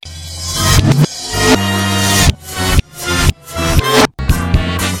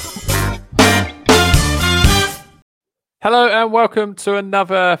Hello and welcome to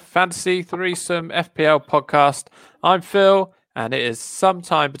another Fantasy Threesome FPL podcast. I'm Phil and it is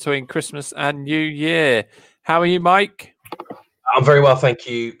sometime between Christmas and New Year. How are you, Mike? I'm very well, thank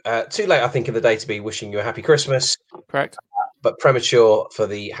you. Too late, I think, in the day to be wishing you a happy Christmas. Correct. But premature for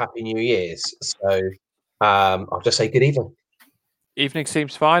the Happy New Year's. So I'll just say good evening. Evening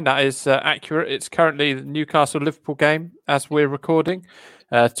seems fine. That is accurate. It's currently the Newcastle-Liverpool game as we're recording.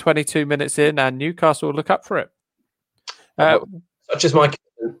 22 minutes in and Newcastle will look up for it. Such as my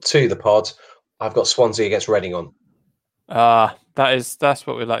commitment to the pod, I've got Swansea against Reading on. That's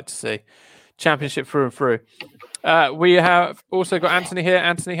what we like to see. Championship through and through. We have also got Anthony here.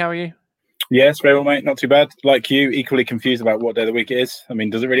 Anthony, how are you? Yes, very well, mate. Not too bad. Like you, equally confused about what day of the week it is. I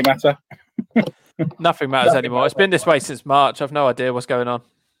mean, does it really matter? Nothing matters anymore. It's been this way since March. I've no idea what's going on.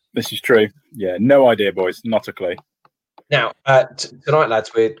 This is true. Yeah, no idea, boys. Not a clue. Now, tonight,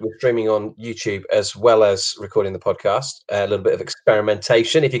 lads, we're streaming on YouTube as well as recording the podcast. A little bit of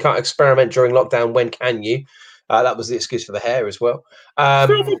experimentation. If you can't experiment during lockdown, when can you? That was the excuse for the hair as well.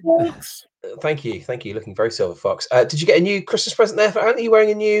 Silver Fox. Thank you. Looking very Silver Fox. Did you get a new Christmas present there for Anthony? You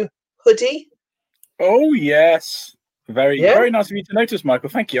wearing a new hoodie? Oh, yes. Very nice of you to notice, Michael.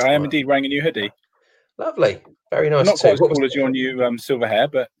 Thank you. I am indeed wearing a new hoodie. Lovely. Very nice. Not quite as cool as your new silver hair,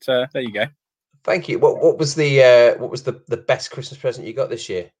 but there you go. Thank you. What was the best Christmas present you got this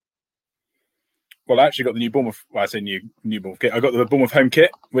year? Well, I actually got the new Bournemouth. Well, I say new Bournemouth kit. I got the Bournemouth home kit,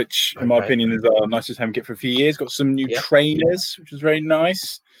 which, in my opinion, is our nicest home kit for a few years. Got some new trainers, which is very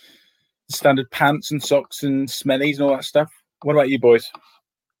nice. Standard pants and socks and smellies and all that stuff. What about you, boys?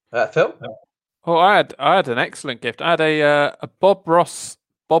 Phil? Oh, I had an excellent gift. I had a Bob Ross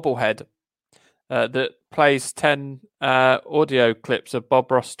bobblehead that plays 10 audio clips of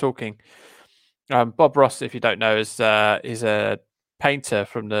Bob Ross talking. Bob Ross, if you don't know, is a painter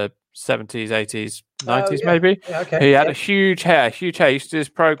from the 70s, 80s, 90s, maybe. Yeah, okay. He had a huge hair. He used to do this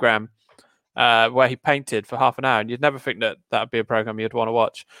program where he painted for half an hour, and you'd never think that would be a program you'd want to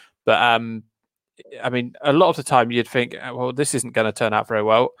watch. But I mean, a lot of the time you'd think, well, this isn't going to turn out very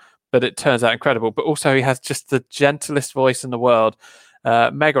well, but it turns out incredible. But also, he has just the gentlest voice in the world,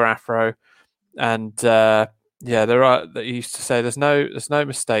 mega afro, and he used to say, "There's no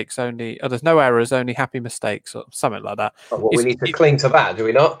mistakes, there's no errors, only happy mistakes," or something like that. We need to cling to that, do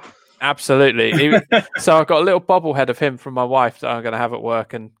we not? Absolutely. So I've got a little bobblehead of him from my wife that I'm going to have at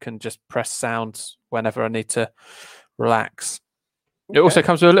work and can just press sounds whenever I need to relax. Okay. It also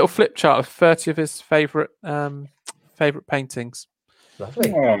comes with a little flip chart of 30 of his favorite paintings.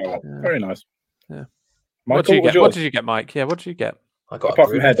 Lovely. Oh, very nice. Yeah. Michael, what did you get, Mike? Yeah, what did you get? I got a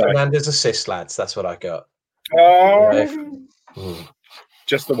Bruno Fernandes assist, lads. That's what I got.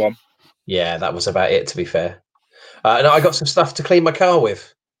 Just the one. Yeah, that was about it, to be fair. No, I got some stuff to clean my car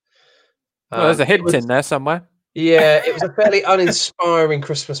with. Well, there's a hint in there somewhere. Yeah, it was a fairly uninspiring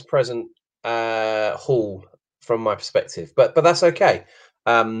Christmas present haul from my perspective, but that's okay.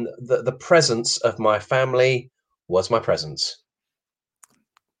 The presence of my family was my presence.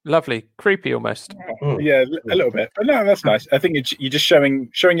 Lovely, creepy almost. Yeah, a little bit, but no, that's nice. I think you're just showing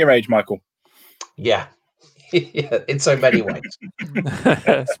your age, Michael. Yeah, in so many ways,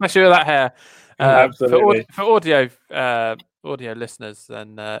 especially with that hair. Absolutely. For audio listeners,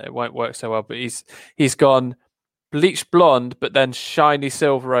 then it won't work so well. But he's gone bleached blonde, but then shiny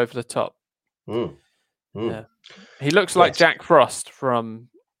silver over the top. Yeah, he looks like Jack Frost from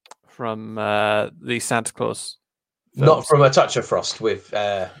the Santa Claus films. Not From a Touch of Frost with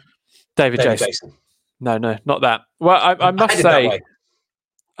David Jason. No, not that. Well,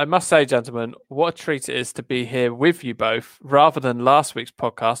 I must say, gentlemen, what a treat it is to be here with you both, rather than last week's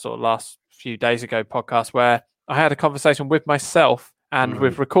podcast or last few days ago podcast, where I had a conversation with myself and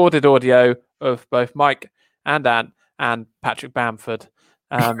with recorded audio of both Mike and Ant and Patrick Bamford.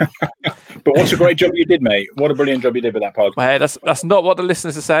 But what a great job you did, mate. What a brilliant job you did with that podcast. Well, that's not what the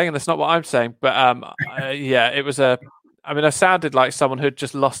listeners are saying, and that's not what I'm saying. But it was I sounded like someone who'd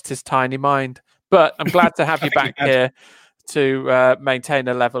just lost his tiny mind. But I'm glad to have you back here to maintain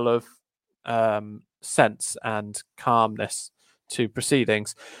a level of sense and calmness to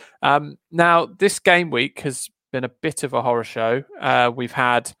proceedings. Now, this game week has been a bit of a horror show. We've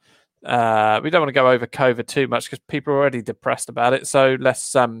had we don't want to go over COVID too much because people are already depressed about it. So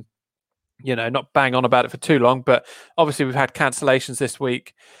let's not bang on about it for too long. But obviously, we've had cancellations this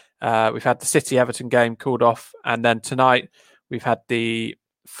week. We've had the City Everton game called off, and then tonight we've had the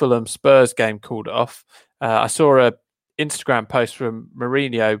Fulham Spurs game called off. I saw a Instagram post from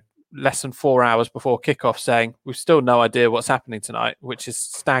Mourinho less than 4 hours before kickoff saying we've still no idea what's happening tonight, which is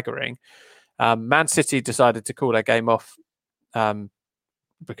staggering. Man City decided to call their game off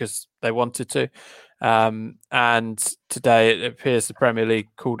because they wanted to, And today it appears the Premier League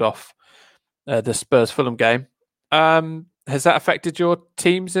called off the Spurs-Fulham game. Has that affected your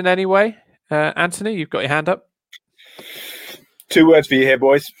teams in any way? Anthony, you've got your hand up. 2 words for you here,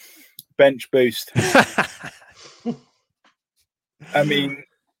 boys. Bench boost. I mean,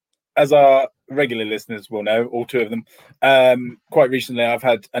 as our regular listeners will know, all 2 of them, quite recently I've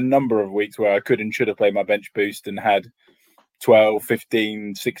had a number of weeks where I could and should have played my bench boost and had 12,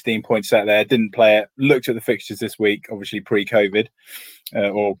 15, 16 points out there. Didn't play it. Looked at the fixtures this week, obviously pre-COVID,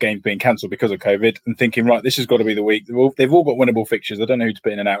 or games being cancelled because of COVID, and thinking, right, this has got to be the week. They've all got winnable fixtures. I don't know who to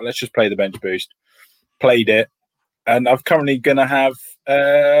put in and out. Let's just play the bench boost. Played it, and I'm currently going to have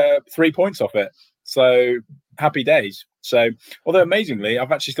 3 points off it. So happy days. So, although amazingly,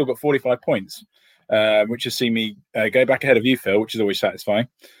 I've actually still got 45 points, which has seen me go back ahead of you, Phil, which is always satisfying.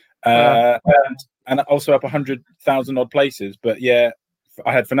 And also up 100,000 odd places. But yeah,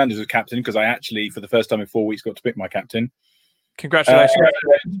 I had Fernandes as captain because I actually, for the first time in 4 weeks, got to pick my captain. Congratulations.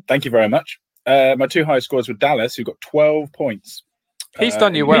 Thank you very much. My 2 highest scores were Dallas, who got 12 points. He's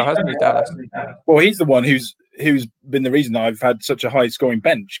done you well, hasn't he, Dallas? Well, he's the one who's been the reason I've had such a high scoring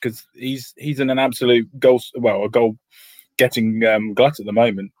bench, because he's in an absolute a goal getting glut at the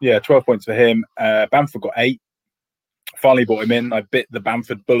moment. Yeah, 12 points for him. Bamford got 8. Finally brought him in. I bit the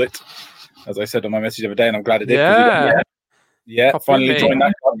Bamford bullet, as I said on my message the other day, and I'm glad I did. Yeah. Finally joined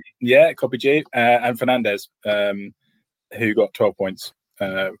that club. Yeah, copied you. And Fernandes, who got 12 points,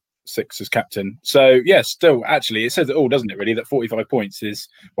 6 as captain. So, yeah, still, actually, it says it all, doesn't it, really, that 45 points is,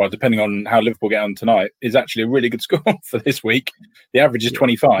 well, depending on how Liverpool get on tonight, is actually a really good score for this week. The average is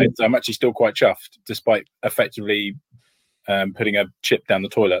 25, so I'm actually still quite chuffed, despite effectively putting a chip down the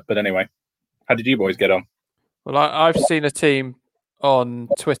toilet. But anyway, how did you boys get on? Well, I've seen a team on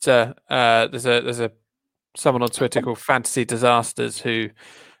Twitter. There's someone on Twitter called Fantasy Disasters who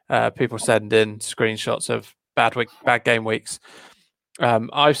people send in screenshots of bad game weeks.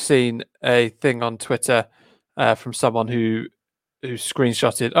 I've seen a thing on Twitter from someone who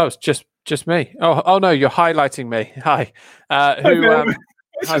screenshotted. Oh, it's just me. Oh no, you're highlighting me. Hi.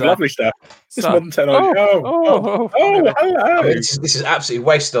 This is lovely stuff. This modern technology. Hello. I mean, this is absolutely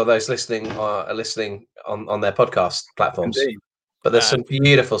wasted on those listening on their podcast platforms. Indeed. But there's some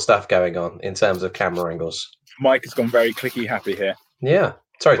beautiful stuff going on in terms of camera angles. Mike has gone very clicky happy here. Yeah.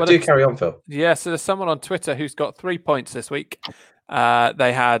 Sorry, do carry on, Phil. Yeah, so there's someone on Twitter who's got 3 points this week. They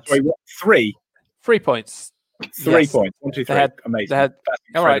had... Wait, what? 3? 3 points. 3 points. 1, 2, 3. Amazing.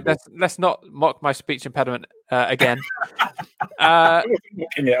 All right, let's not mock my speech impediment again. Mocking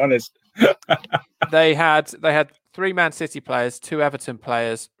it, honest. They had 3 Man City players, 2 Everton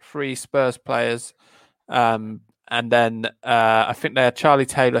players, 3 Spurs players, and then I think they had Charlie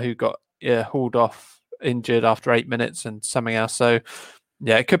Taylor, who got hauled off injured after 8 minutes, and something else. So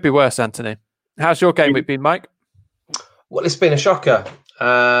yeah, it could be worse. Anthony, how's your game week been, Mike? Well, it's been a shocker.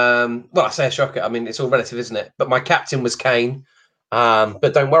 Well, I say a shocker. I mean, it's all relative, isn't it? But my captain was Kane.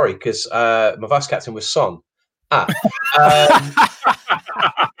 But don't worry, because my vice captain was Son.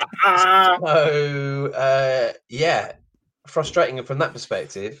 Yeah, frustrating from that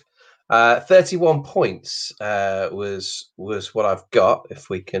perspective. 31 points was what I've got.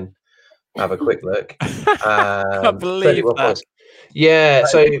 If we can have a quick look, I can't believe that. Points. Yeah,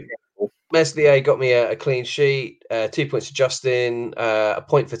 so Meslier got me a clean sheet. 2 points to Justin, a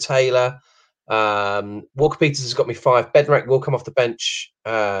point for Taylor. Walker Peters has got me 5. Bednarik will come off the bench,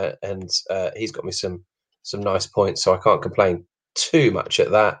 and he's got me some nice points, so I can't complain too much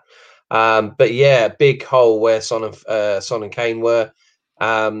at that. But yeah, big hole where Son and Kane were,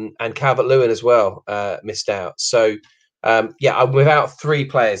 and Calvert-Lewin as well missed out. So yeah, I'm without 3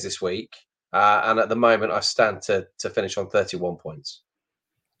 players this week, and at the moment I stand to finish on 31 points.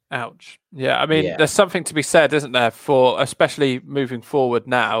 Ouch. Yeah, I mean, there's something to be said, isn't there, for especially moving forward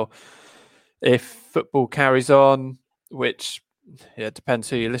now, if football carries on, which depends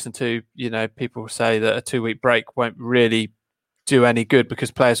who you listen to. You know, people say that a 2-week break won't really do any good because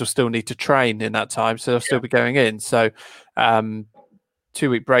players will still need to train in that time, so they'll still be going in. So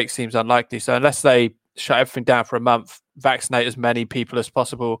 2-week break seems unlikely. So unless they shut everything down for a month, vaccinate as many people as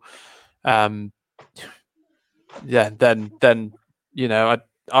possible, then you know,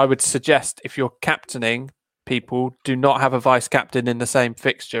 I would suggest if you're captaining people, do not have a vice captain in the same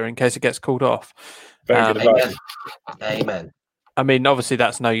fixture in case it gets called off. Amen. I mean, obviously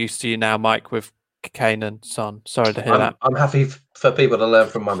that's no use to you now, Mike, with Kane and Son. Sorry to hear that. I'm happy for people to learn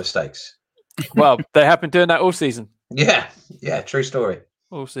from my mistakes. Well, they have been doing that all season. Yeah, true story.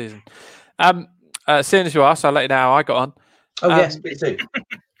 All season. Seeing as you asked, I'll let you know how I got on. Oh, yes, me too.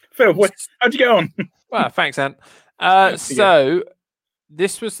 Phil, how'd you get on? Well, thanks, Ant. So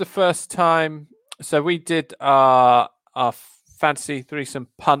this was the first time So we did our fantasy threesome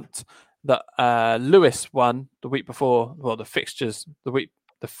punt that Lewis won the week before. Well, the fixtures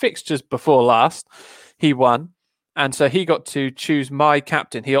before last, he won, and so he got to choose my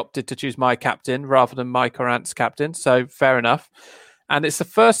captain. He opted to choose my captain rather than Mike or Ant's captain. So fair enough. And it's the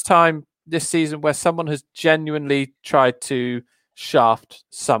first time this season where someone has genuinely tried to shaft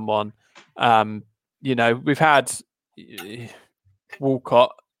someone. We've had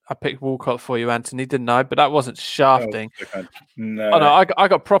Walcott. I picked Walcott for you, Anthony, didn't I? But that wasn't shafting. No. Oh, no, I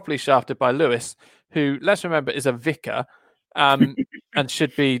got properly shafted by Lewis, who, let's remember, is a vicar and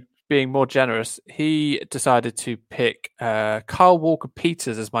should be being more generous. He decided to pick Kyle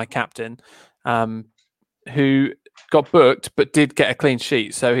Walker-Peters as my captain, who got booked but did get a clean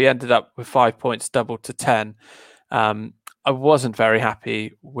sheet. So he ended up with 5 points, doubled to 10. I wasn't very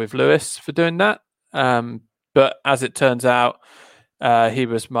happy with Lewis for doing that. But as it turns out, he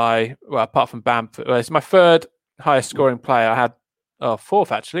was apart from Bamford, it's my third highest scoring player. I had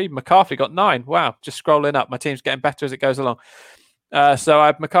fourth, actually. McCarthy got 9. Wow, just scrolling up. My team's getting better as it goes along. So I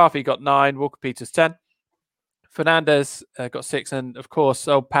had McCarthy got 9, Walker-Peters 10. Fernandez got 6, and of course,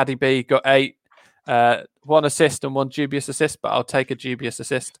 old Paddy B got 8. 1 assist and 1 dubious assist, but I'll take a dubious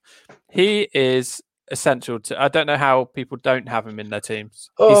assist. He is essential to. I don't know how people don't have him in their teams.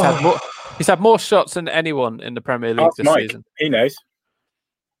 He's had more shots than anyone in the Premier League this season. He knows.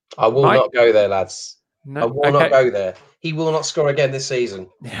 I will not go there, lads. No? I will not go there. He will not score again this season.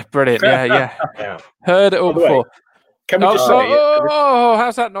 Yeah, brilliant. Yeah. Heard it all before. Can we just say?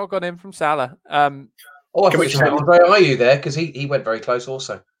 How's that not gone in from Salah? I thought you said Andre Ayew there because he went very close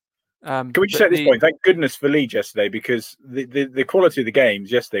also. Can we just say at this point? Thank goodness for Leeds yesterday, because the quality of the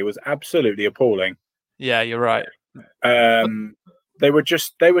games yesterday was absolutely appalling. Yeah, you're right. They were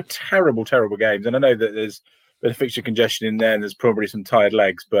terrible, terrible games, and I know that there's a bit of fixture congestion in there, and there's probably some tired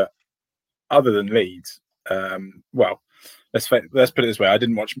legs. But other than Leeds, let's put it this way: I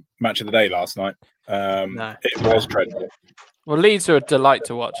didn't watch Match of the Day last night. No. It was dreadful. Well, Leeds are a delight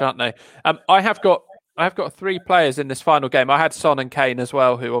to watch, aren't they? I have got 3 players in this final game. I had Son and Kane as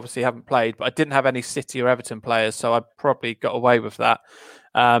well, who obviously haven't played, but I didn't have any City or Everton players, so I probably got away with that.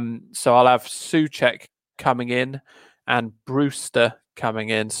 So I'll have Souček coming in and Brewster coming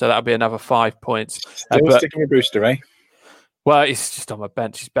in, so that'll be another 5 points. Still sticking with Brewster, eh? Well, he's just on my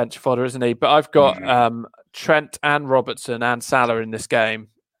bench. He's bench fodder, isn't he? But I've got Trent and Robertson and Salah in this game.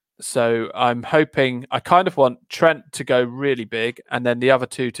 So I'm hoping, I kind of want Trent to go really big and then the other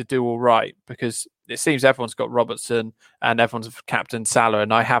 2 to do all right, because it seems everyone's got Robertson and everyone's captained Salah,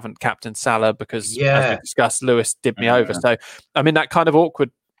 and I haven't captained Salah because, as we discussed, Lewis did me over. So I'm in that kind of awkward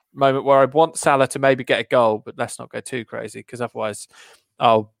moment where I want Salah to maybe get a goal, but let's not go too crazy, because otherwise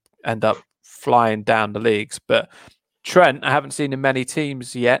I'll end up flying down the leagues. But Trent, I haven't seen in many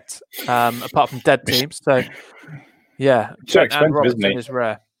teams yet, apart from dead teams. So yeah, Trent and Robertson is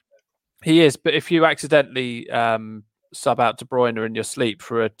rare. He is, but if you accidentally sub out De Bruyne in your sleep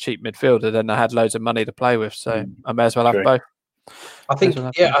for a cheap midfielder, then I had loads of money to play with, so I may as well have both. I think,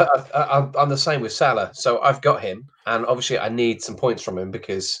 I'm the same with Salah. So I've got him, and obviously I need some points from him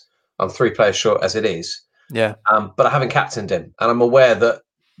because I'm 3 players short as it is. Yeah. But I haven't captained him, and I'm aware that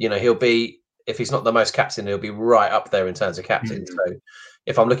he'll be, if he's not the most captain, he'll be right up there in terms of captain. So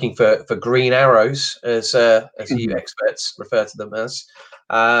if I'm looking for green arrows, as you experts refer to them as,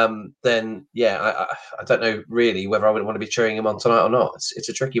 then I don't know really whether I would want to be cheering him on tonight or not. It's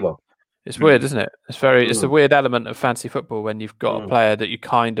a tricky one. It's weird, isn't it? It's a weird element of fantasy football when you've got a player that you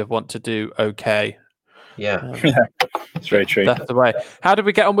kind of want to do okay. Yeah, it's very true. That's the way. How did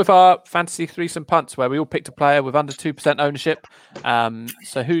we get on with our fantasy threesome punts, where we all picked a player with under 2% ownership?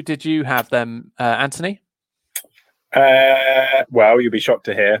 So who did you have them, Anthony? Well, you'll be shocked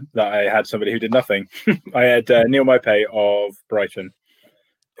to hear that I had somebody who did nothing. I had Neil Maupay of Brighton.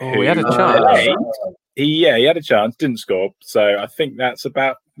 He had a chance. He had a chance, didn't score. So I think that's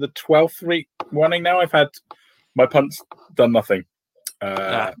about the 12th week running now. I've had my punts done nothing.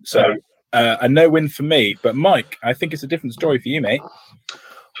 A no win for me. But Mike, I think it's a different story for you, mate.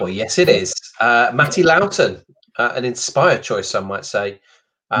 Well, yes, it is. Matty Loughton, an inspired choice, some might say.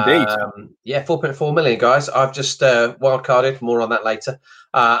 Indeed. 4.4 million, guys. I've just wildcarded. More on that later.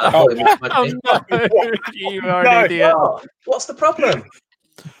 You are an idiot. What's the problem?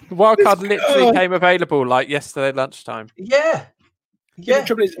 The wildcard literally came available like yesterday lunchtime. Yeah. The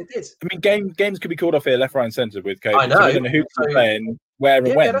trouble is, it did. I mean, games could be called off here, left, right, and centre with COVID. I know. So we don't know who's playing, where,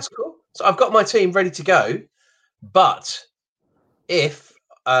 and when. Yeah, that's cool. So I've got my team ready to go, but if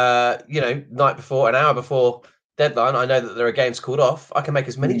night before, an hour before deadline, I know that there are games called off, I can make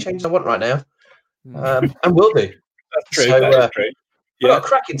as many changes as I want right now, and will do. That's true. That is true. got a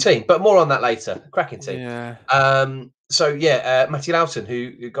cracking team, but more on that later. Cracking team. Yeah. Matty Loughton,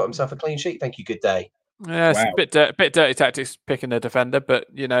 who got himself a clean sheet. Thank you. Good day. Yeah, it's a bit dirty tactics picking a defender, but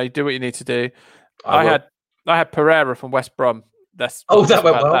you do what you need to do. I had Pereira from West Brom. That went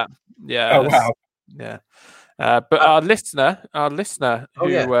well. That. Yeah. Oh wow. Yeah. But our listener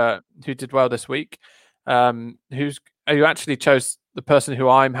who did well this week, who actually chose the person who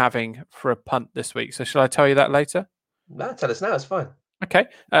I'm having for a punt this week. So shall I tell you that later? No, tell us now. It's fine. Okay.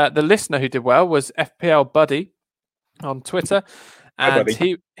 The listener who did well was FPL Buddy on Twitter. And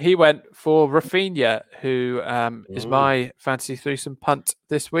he went for Rafinha, who is my fantasy threesome punt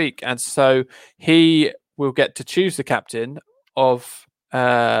this week. And so he will get to choose the captain of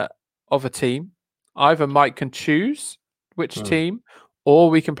a team. Either Mike can choose which team, or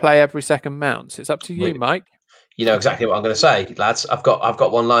we can play every second mounts. It's up to you, Mike. You know exactly what I'm going to say, lads. I've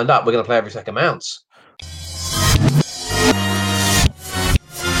got one lined up. We're going to play every second mounts.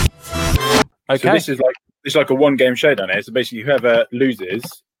 Okay. So this is like a one-game showdown here. So basically, whoever loses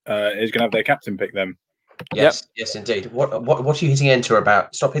is going to have their captain pick them. Yes, yes, indeed. What are you hitting enter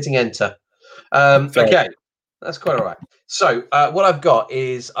about? Stop hitting enter. Okay, that's quite all right. So what I've got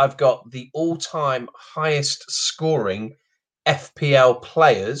is the all-time highest scoring FPL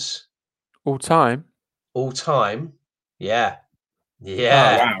players. All time. Yeah. Oh,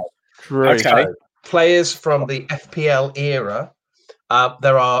 wow. Okay. So, players from the FPL era.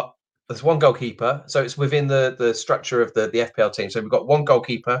 There's one goalkeeper, so it's within the structure of the FPL team. So we've got one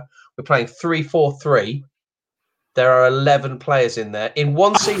goalkeeper. We're playing 3-4-3. There are 11 players in there in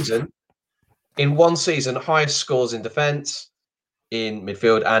one season. Highest scores in defence, in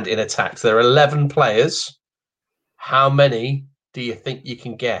midfield, and in attacks. There are 11 players. How many do you think you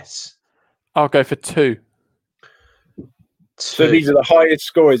can guess? I'll go for 2. So these are the highest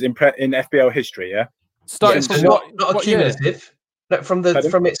scorers in FPL history, yeah? Starting from not a cumulative. Year? No, from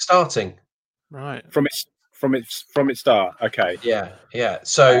it starting. Right. From its start. Okay. Yeah.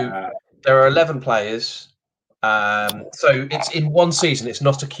 So there are 11 players. So it's in one season. It's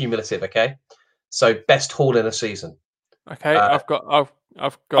not a cumulative. Okay. So best haul in a season. Okay. I've got. You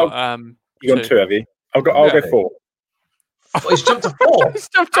got 2, have you? I'll go 4. He's jumped to 4.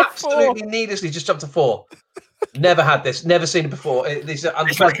 Absolutely needlessly just jumped to 4. Never had this. Never seen it before. It's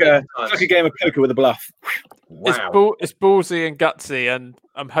like a game of poker with a bluff. Wow. It's ballsy and gutsy, and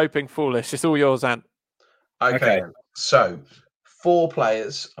I'm hoping foolish. It's all yours, Ant. Okay. So 4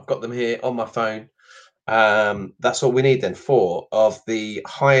 players. I've got them here on my phone. That's all we need then. 4 of the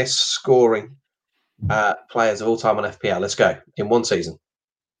highest scoring players of all time on FPL. Let's go in one season.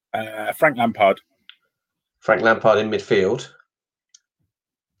 Frank Lampard. Frank Lampard in midfield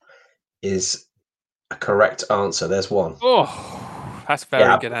is a correct answer. There's one. Oh, that's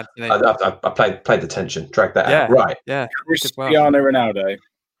very good, Anthony. I played the tension. Drag that out. Right. Yeah. Cristiano Ronaldo.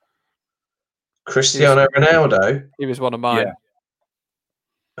 Cristiano Ronaldo. He was one of mine.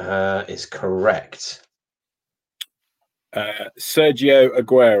 Yeah. Is correct. Sergio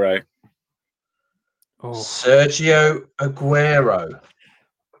Aguero. Oh. Sergio Aguero.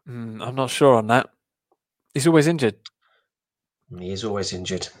 I'm not sure on that. He's always injured. He's always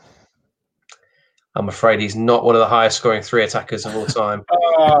injured. I'm afraid he's not one of the highest scoring 3 attackers of all time.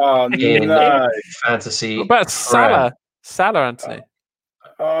 Oh, no. Fantasy. What about Salah? Salah, Anthony.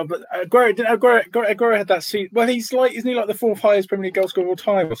 But Aguero had that season. Well, isn't he like the 4th highest Premier League goal scorer of all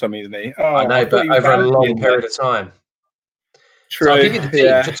time or something, isn't he? I know, but over a long period of time. True. So I'll give you the team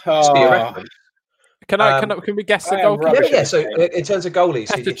just to be a reference. Can we guess the goalkeeper? Yeah. So in terms of goalies,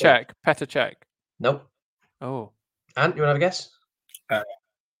 Petr Cech. Nope. Oh. Ant, you want to have a guess?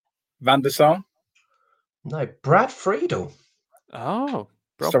 Van der Sar? No, Brad Friedel. Oh,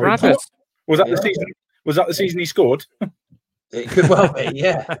 Brad. Was that the season? Was that the season he scored? It could well be,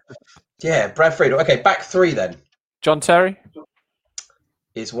 yeah. Yeah, Brad Friedel. Okay, back 3 then. John Terry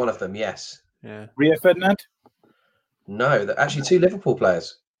is one of them. Yes. Yeah. Rio Ferdinand? No, they're actually 2 Liverpool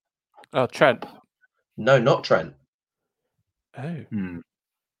players. Oh, Trent. No, not Trent. Oh.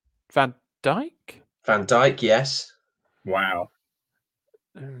 Van Dijk? Van Dijk, yes. Wow.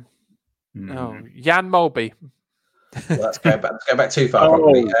 Oh, Jan Molby. Well, let's go back too far.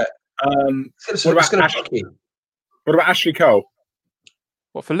 Probably. What about Ashley Cole?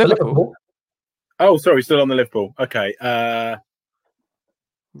 What, for Liverpool? Oh, sorry, still on the Liverpool. Okay.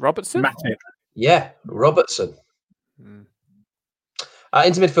 Robertson? Matip. Yeah, Robertson.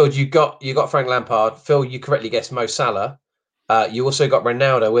 Into midfield, you got Frank Lampard. Phil, you correctly guessed Mo Salah. You also got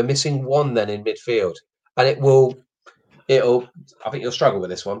Ronaldo. We're missing one then in midfield, and it'll. I think you'll struggle with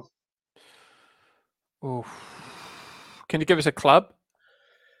this one. Oof. Can you give us a club?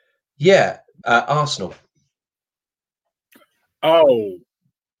 Yeah, Arsenal.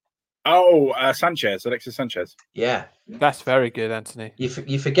 Sanchez, Alexis Sanchez. Yeah, that's very good, Anthony.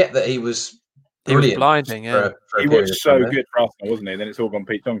 You forget that he was brilliant. He was blinding, yeah. He was so good for Arsenal, wasn't he? Then it's all gone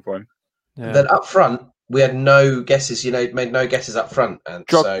Pete Tong for him. Yeah. Then up front, we had no guesses. Made no guesses up front, and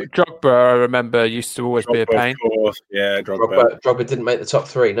Drogba, I remember, used to always be a pain. Of course, yeah, Drogba. Drogba didn't make the top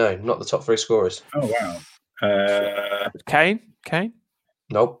three. No, not the top three scorers. Oh wow. Kane.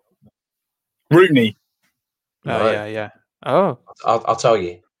 Nope. Rooney. Oh right. Yeah. Oh, I'll tell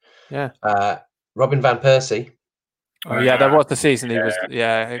you. Yeah. Robin van Persie. Oh yeah, that was the season he was.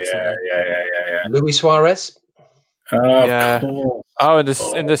 Yeah, excellent. Yeah. Luis Suarez. Yeah. Oh, in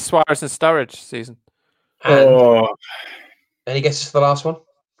the Suarez and Sturridge season. Any guesses for the last one?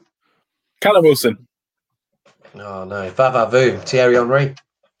 Callum Wilson. Oh no, Vavavoom, Thierry Henry.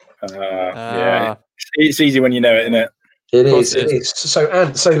 Yeah, it's easy when you know it, isn't it? It is. So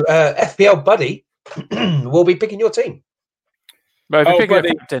FPL Buddy will be picking your team. Well, picking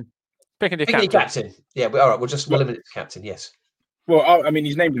your captain. Picking your captain. Yeah, all right. We'll limit it to captain. Yes. Well, I mean,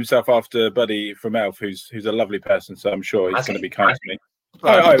 he's named himself after Buddy from Elf, who's a lovely person. So I'm sure he's going to be kind to me.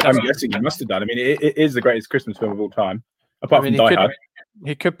 I'm guessing he must have done. I mean, it is the greatest Christmas film of all time, apart from Die Hard.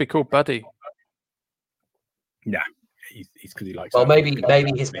 He could be called Buddy. Yeah, he's because he likes. Well, maybe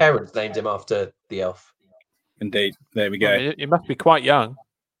his parents named him after the elf. Indeed, there we go. I mean, he must be quite young.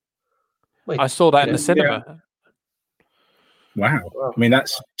 I saw that in the cinema. Yeah. Wow. I mean,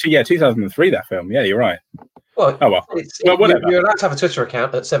 that's 2003. That film. Yeah, you're right. Well, whatever. You're allowed to have a Twitter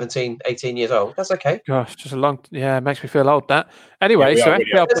account at 17, 18 years old. That's okay. Gosh, just a long. Yeah, it makes me feel old. That anyway. Says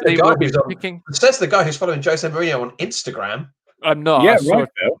the guy who's following Jose Mourinho on Instagram. I'm not. Yeah, right,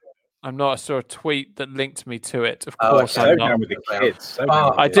 Phil. I'm not. I saw a tweet that linked me to it. Of course, I'm not. With the kids.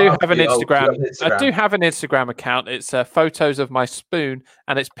 I do have an Instagram. I do have an Instagram account. It's photos of my spoon,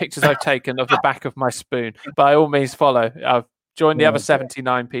 and it's pictures I've taken of the back of my spoon. By all means, follow. I've joined the other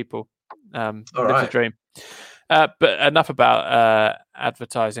 79 people. Live the dream. But enough about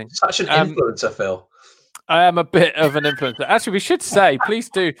advertising. Such an influencer, Phil. I am a bit of an influencer. Actually, we should say, please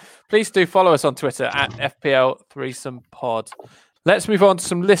do follow us on Twitter at FPL Threesome Pod. Let's move on to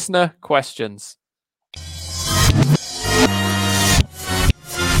some listener questions.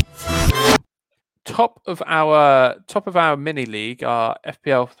 Top of our mini league, our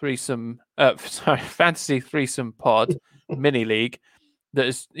FPL Threesome, Fantasy Threesome Pod mini league.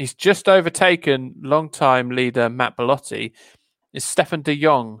 He's just overtaken long-time leader Matt Bellotti. Is Stefan de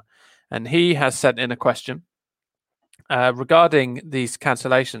Jong, and he has sent in a question regarding these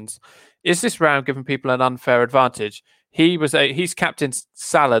cancellations. Is this round giving people an unfair advantage? He's captained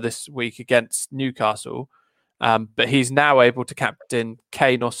Salah this week against Newcastle, but he's now able to captain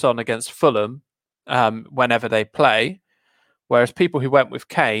Kane or Son against Fulham whenever they play, whereas people who went with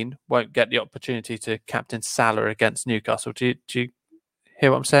Kane won't get the opportunity to captain Salah against Newcastle. Do you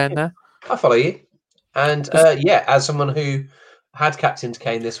hear what I'm saying there? I follow you. And as someone who had captained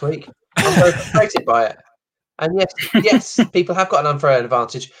Kane this week, I'm very frustrated by it. And yes, people have got an unfair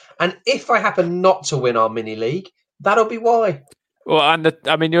advantage. And if I happen not to win our mini league, that'll be why. Well,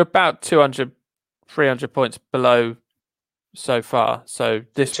 and you're about 200, 300 points below so far. So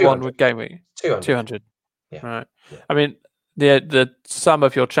this 200. One would game week 200. Yeah. Right. Yeah. I mean, the sum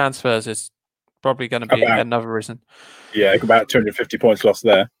of your transfers is probably going to be another reason. Yeah, about 250 points lost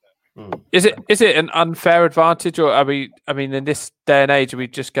there. Is it an unfair advantage, or in this day and age, are we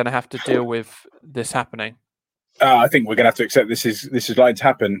just going to have to deal with this happening? I think we're going to have to accept this is likely to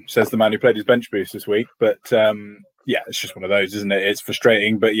happen, says the man who played his bench boost this week. But it's just one of those, isn't it? It's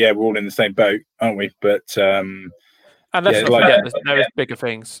frustrating, but we're all in the same boat, aren't we? But and let's not forget there is bigger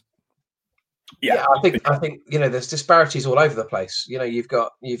things. Yeah, I think there's disparities all over the place.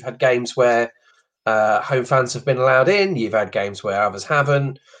 You've had games where home fans have been allowed in. You've had games where others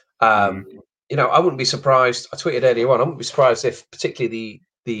haven't. I wouldn't be surprised. I tweeted earlier on. I wouldn't be surprised if, particularly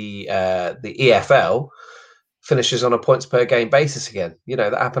the EFL, finishes on a points per game basis again.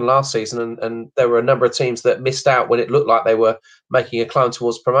 That happened last season, and there were a number of teams that missed out when it looked like they were making a climb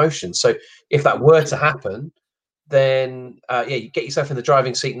towards promotion. So if that were to happen, then you get yourself in the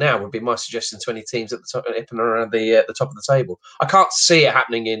driving seat now. Would be my suggestion to any teams at the top, up and around the top of the table. I can't see it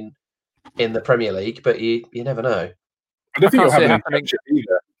happening in the Premier League, but you never know. I don't think it'll happen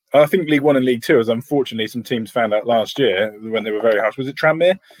either. I think League One and League Two, as unfortunately some teams found out last year when they were very harsh. Was it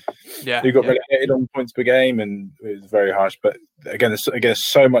Tranmere? Yeah, who got relegated on points per game, and it was very harsh. But again, there's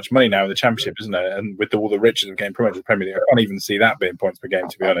so much money now in the Championship, isn't there? And with all the riches of getting promoted to the Premier League, I can't even see that being points per game,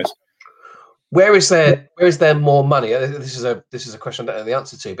 to be honest. Where is there more money? This is a question I don't know the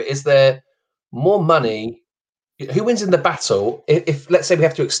answer to, but is there more money? Who wins in the battle if let's say we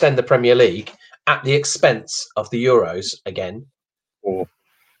have to extend the Premier League at the expense of the Euros again. Or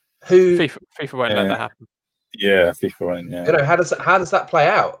FIFA won't let that happen. Yeah, FIFA won't. Yeah. You know, how does that play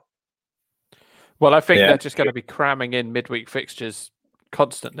out? Well, I think they're just going to be cramming in midweek fixtures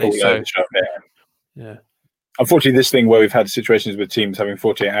constantly. Yeah. Unfortunately, this thing where we've had situations with teams having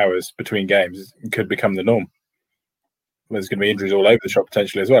 48 hours between games could become the norm. There's going to be injuries all over the shop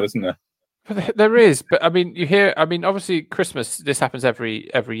potentially as well, isn't there? There is, but I mean, obviously Christmas, this happens every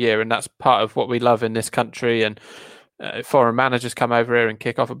year, and that's part of what we love in this country. And foreign managers come over here and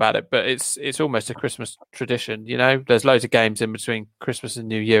kick off about it, but it's almost a Christmas tradition. You know, there's loads of games in between Christmas and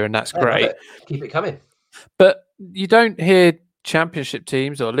New Year, and that's great. Keep it coming. But you don't hear Championship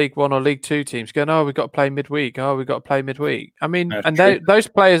teams or League One or League Two teams going, "Oh, we've got to play midweek. Oh, we've got to play midweek." I mean, those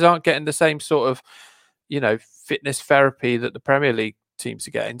players aren't getting the same sort of, fitness therapy that the Premier League teams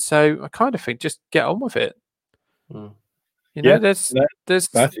are getting. So I kind of think just get on with it. There's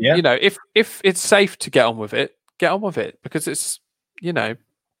if it's safe to get on with it, get on with it, because it's Agreed.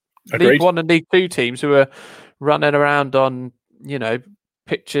 League One and League Two teams who are running around on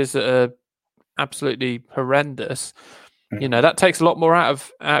pitches that are absolutely horrendous. That takes a lot more out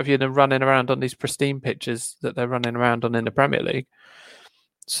of you than running around on these pristine pitches that they're running around on in the Premier League.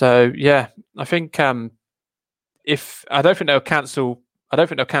 So yeah, I think I don't think they'll cancel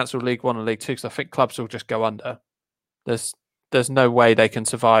League One and League Two, because I think clubs will just go under. There's no way they can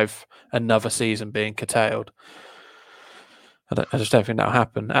survive another season being curtailed. I just don't think that'll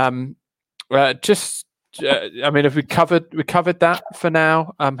happen. If we covered that for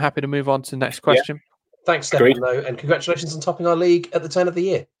now, I'm happy to move on to the next question. Yeah. Thanks, Stefan, though, and congratulations on topping our league at the turn of the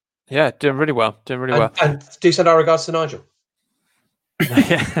year. Yeah, doing really well. And do send our regards to Nigel. Not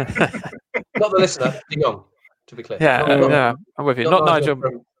the listener, De Jong, to be clear. Yeah, I'm with you. Not Nigel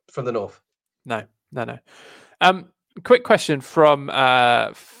from the north. No. Quick question from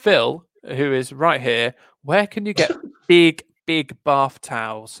Phil, who is right here. Where can you get big bath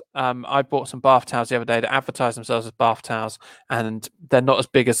towels? I bought some bath towels the other day that advertise themselves as bath towels, and they're not as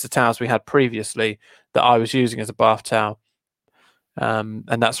big as the towels we had previously that I was using as a bath towel. And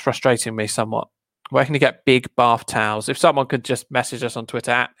that's frustrating me somewhat. Where can you get big bath towels? If someone could just message us on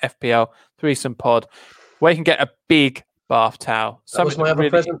Twitter at FPL Threesome Pod, where you can get a big bath towel. That was my other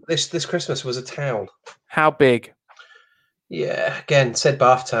present this Christmas, was a towel. How big? Yeah, again, said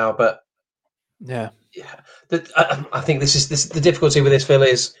bath towel, but yeah. I think this is the difficulty with this, Phil,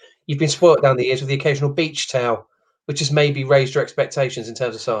 is you've been spoiled down the years with the occasional beach towel, which has maybe raised your expectations in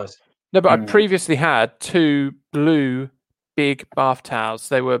terms of size. No, but I previously had 2 blue big bath towels.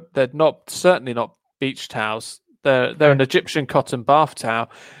 They're certainly not beach towels. They're an Egyptian cotton bath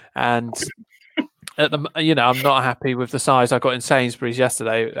towel, and I'm not happy with the size I got in Sainsbury's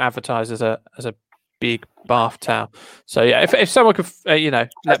yesterday, advertised as a big bath towel. So yeah, if someone could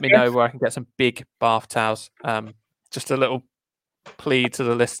let me know where I can get some big bath towels, just a little plea to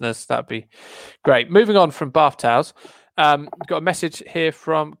the listeners, that'd be great. Moving on from bath towels, got a message here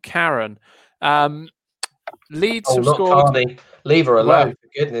from Karen. Leeds have scored. Carney. Leave her alone, for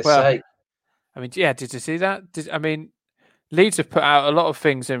goodness sake. I mean, yeah, did you see that? Leeds have put out a lot of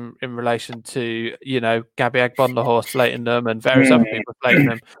things in relation to Gabby Agbonlahor slating them and various other people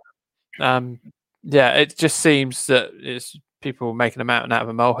slating them. Yeah, it just seems that it's people making a mountain out of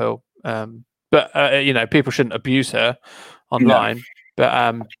a molehill. But people shouldn't abuse her online.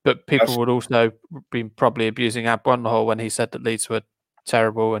 No. But people would also be probably abusing Agbonlahor when he said that Leeds were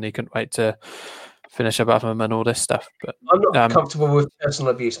terrible and he couldn't wait to finish above them and all this stuff. But I'm not comfortable with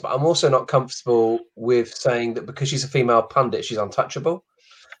personal abuse, but I'm also not comfortable with saying that because she's a female pundit, she's untouchable,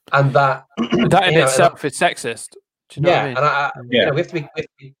 and that in itself is sexist. Do you know what I mean? And we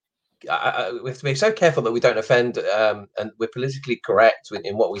have to be so careful that we don't offend, and we're politically correct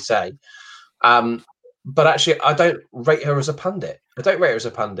in what we say. But actually, I don't rate her as a pundit. It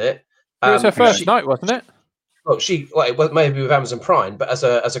was her first night, wasn't it? Well, it was maybe with Amazon Prime, but as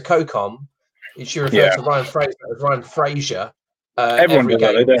a co-com, she referred to Ryan Fraser as Ryan Frazier. Every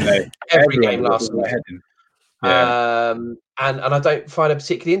game, don't they? Every game last night. And I don't find her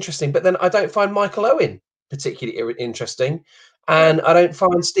particularly interesting. But then I don't find Michael Owen particularly interesting, and I don't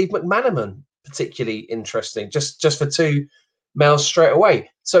find Steve McManaman particularly interesting. Just for 2 males straight away.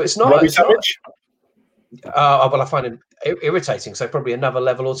 So it's not. Robbie Savage. Well, I find him irritating. So probably another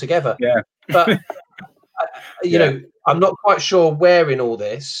level altogether. Yeah. But I'm not quite sure where in all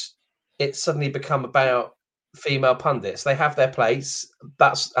this it's suddenly become about female pundits. They have their place.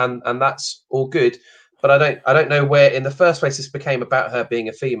 That's all good. But I don't know where in the first place this became about her being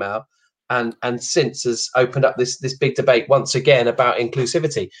a female, and since has opened up this big debate once again about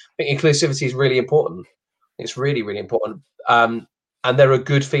inclusivity. I think inclusivity is really important. It's really, really important. And there are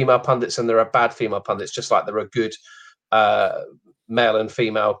good female pundits and there are bad female pundits, just like there are good male and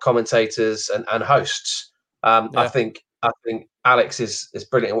female commentators and hosts. I think Alex is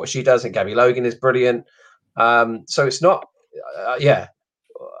brilliant at what she does, and Gabby Logan is brilliant. So it's not, it's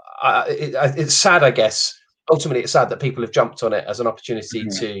sad, I guess. Ultimately, it's sad that people have jumped on it as an opportunity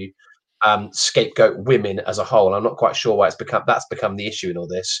to scapegoat women as a whole. I'm not quite sure why that's become the issue in all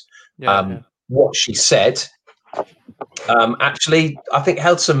this. What she said, actually, I think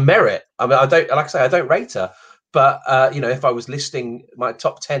held some merit. I mean, I don't rate her, but if I was listing my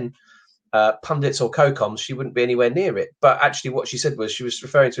top 10 pundits or co-coms, she wouldn't be anywhere near it. But actually, what she said was she was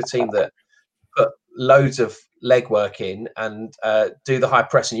referring to a team that put loads of legwork in and do the high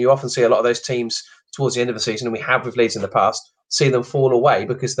press. And you often see a lot of those teams towards the end of the season, and we have with Leeds in the past, see them fall away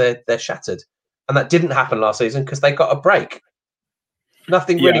because they're shattered. And that didn't happen last season because they got a break.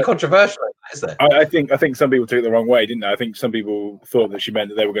 Nothing really controversial, is there? I think some people took it the wrong way, didn't they? I think some people thought that she meant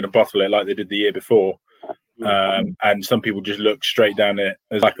that they were going to bottle it like they did the year before. And some people just looked straight down it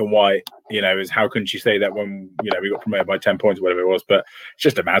as black and white, as how can she say that when, we got promoted by 10 points or whatever it was. But it's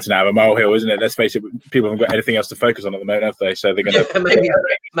just a mountain out of a molehill, isn't it? Let's face it, people haven't got anything else to focus on at the moment, have they? So they're going to... Maybe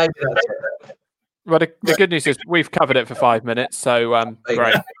that's it. Well, the good news is we've covered it for 5 minutes, so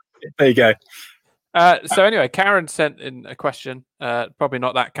great. There you go. So anyway, Karen sent in a question. Probably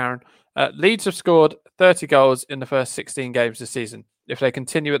not that, Karen. Leeds have scored 30 goals in the first 16 games this season. If they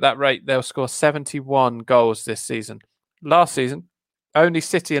continue at that rate, they'll score 71 goals this season. Last season, only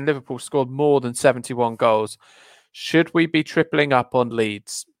City and Liverpool scored more than 71 goals. Should we be tripling up on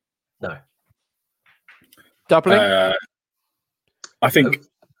Leeds? No. Doubling? I think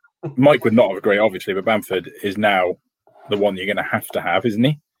Mike would not agree, obviously, but Bamford is now the one you're going to have, isn't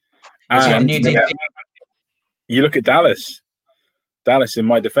he? And you look at Dallas. Dallas, in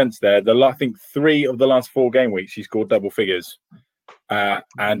my defence there, I think 3 of the last 4 game weeks, he scored double figures.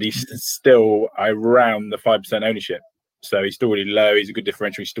 And he's still around the 5% ownership. So he's still really low. He's a good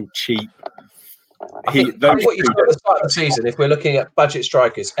differential. He's still cheap. I think what you saw at the start of the season, if we're looking at budget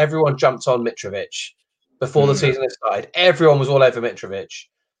strikers, everyone jumped on Mitrovic before the season had started. Everyone was all over Mitrovic.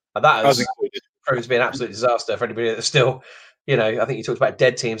 And that has proven to be an absolute disaster for anybody that's still, I think you talked about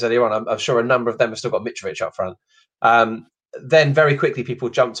dead teams earlier on. I'm sure a number of them have still got Mitrovic up front. Then very quickly people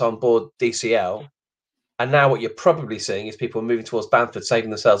jumped on board DCL. And now what you're probably seeing is people moving towards Bamford,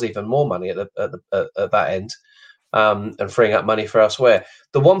 saving themselves even more money at that end, and freeing up money for elsewhere.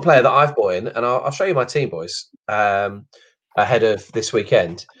 The one player that I've bought in, and I'll show you my team, boys, ahead of this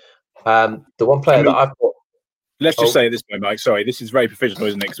weekend. The one player that I've bought. Let's just say this, Mike. Sorry, this is very professional,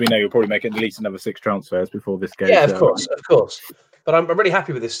 isn't it? Because we know you'll probably make at least another 6 transfers before this game. Yeah, of course. But I'm really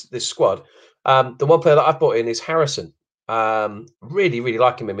happy with this squad. The one player that I've bought in is Harrison. Really, really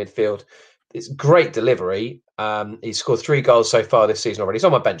like him in midfield. It's great delivery. He's scored 3 goals so far this season already. He's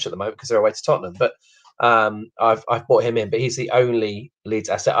on my bench at the moment because they're away to Tottenham. But I've bought him in. But he's the only Leeds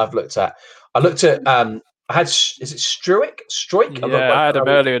asset I've looked at. I looked at. Is it Struijk? Yeah, I had him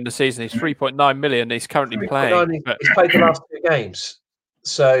earlier in the season. He's 3.9 million. He's currently playing. He's played the last 2 games.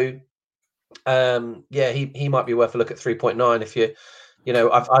 So he might be worth a look at 3.9 if you.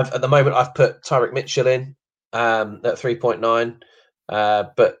 I've at the moment I've put Tyrick Mitchell in at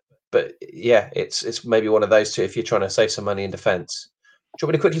 3.9. But yeah, it's maybe one of those 2 if you're trying to save some money in defence. Do you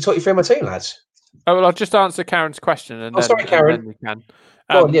want me to quickly talk you through my team, lads? Oh, well, I'll just answer Karen's question. And sorry, Karen. And then we can.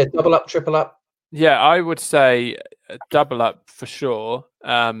 Go on, double up, triple up. Yeah, I would say double up for sure.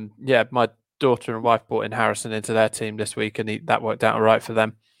 My daughter and wife brought in Harrison into their team this week, and that worked out all right for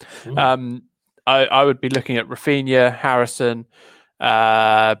them. I would be looking at Rafinha, Harrison,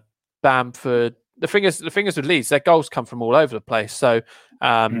 Bamford. The thing is with Leeds, their goals come from all over the place. So,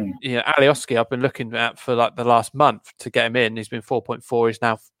 Alioski, I've been looking at for like the last month to get him in. He's been 4.4. He's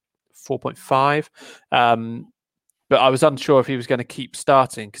now 4.5. But I was unsure if he was going to keep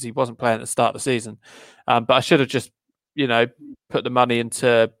starting because he wasn't playing at the start of the season. But I should have just, put the money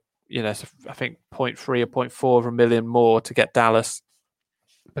into, I think 0.3 or 0.4 of a million more to get Dallas,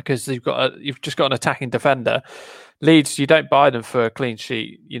 because you've just got an attacking defender. Leeds, you don't buy them for a clean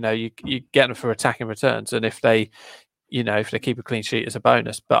sheet. You get them for attacking returns, and if they keep a clean sheet as a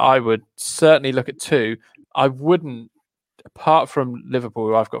bonus. But I would certainly look at 2. I wouldn't, apart from Liverpool,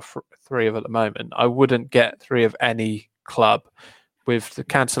 who I've got 3 of at the moment, I wouldn't get 3 of any club with the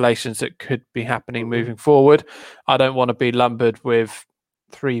cancellations that could be happening moving forward. I don't want to be lumbered with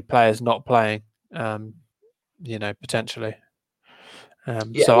 3 players not playing, potentially.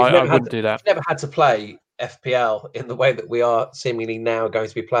 So I wouldn't do that. We've never had to play FPL in the way that we are seemingly now going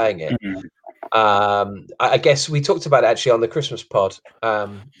to be playing it. I guess we talked about it actually on the Christmas pod.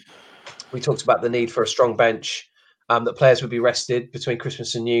 We talked about the need for a strong bench. that players would be rested between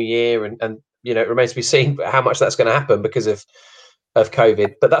Christmas and New Year, and it remains to be seen how much that's going to happen because of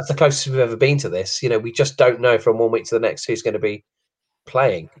COVID. But that's the closest we've ever been to this. We just don't know from 1 week to the next who's going to be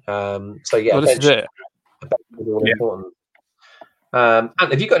playing. So yeah, well, this is it. Important. And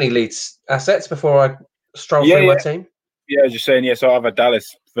have you got any Leeds assets before I stroll through my team? Yeah, I was just saying. Yeah, so I've had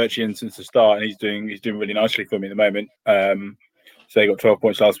Dallas virtually in since the start, and he's doing really nicely for me at the moment. So he got 12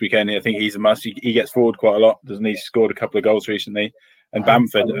 points last weekend. I think he's a must. He gets forward quite a lot, doesn't he? He's scored a couple of goals recently. And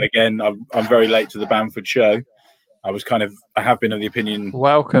Bamford, again, I'm very late to the Bamford show. I have been of the opinion.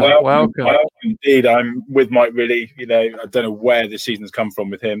 Welcome. Indeed, I'm with Mike. Really, I don't know where this season's come from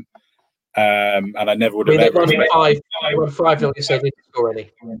with him, and I never would have. They won 5-0. You said he didn't score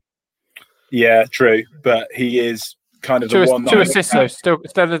any. Yeah, true, but he is kind of the one. 2 assists, though. Still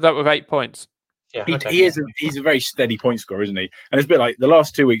ended up with 8 points. Yeah, he's a very steady point scorer, isn't he? And it's a bit like the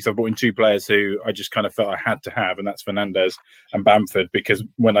last 2 weeks I've brought in two players who I just kind of felt I had to have, and that's Fernandes and Bamford, because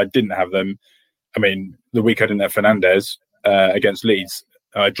when I didn't have them, I mean, the week I didn't have Fernandes against Leeds,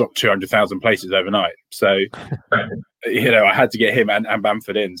 I dropped 200,000 places overnight. So, I had to get him and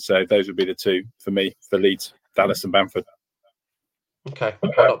Bamford in. So those would be the two for me, for Leeds, Dallas and Bamford. Okay,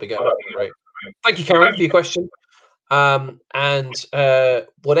 that'll be good. Great. Thank you, Karen, for your question. And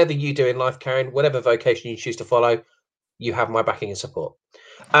whatever you do in life, Karen, whatever vocation you choose to follow, you have my backing and support.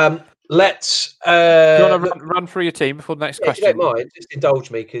 Let's. Do you want to run through your team before the next question? If you don't mind, just indulge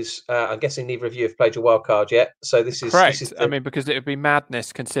me, because I'm guessing neither of you have played your wild card yet. So this is correct. This is because it would be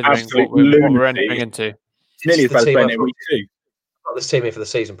madness considering what we're entering into. It's nearly as bad as playing in week 2. Got this team here for the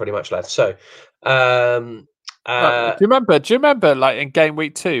season, pretty much, lads. So. Do you remember like in game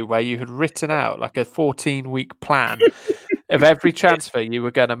week 2 where you had written out like a 14-week plan of every transfer you were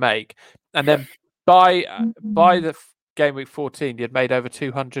going to make, and then by the game week 14 you'd made over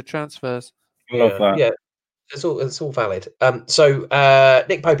 200 transfers? Love that. Yeah, it's all valid. So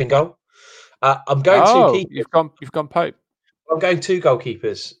Nick Pope in goal. I'm going to keep. You've gone Pope. I'm going 2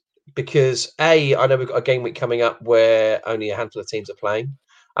 goalkeepers because I know we've got a game week coming up where only a handful of teams are playing,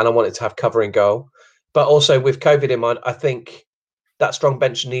 and I wanted to have cover in goal. But also with COVID in mind, I think that strong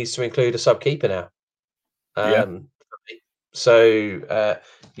bench needs to include a sub-keeper now. So,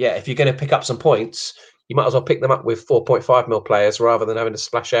 if you're going to pick up some points, you might as well pick them up with 4.5 mil players rather than having to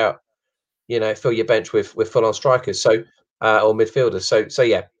splash out, fill your bench with full-on strikers or midfielders. So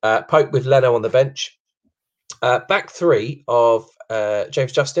Pope with Leno on the bench. Back 3 of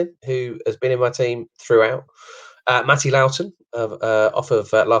James Justin, who has been in my team throughout. Matty Loughton, off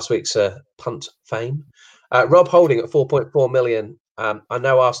of last week's punt fame. Rob Holding at 4.4 million. I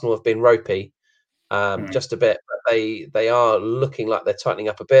know Arsenal have been ropey just a bit, but they are looking like they're tightening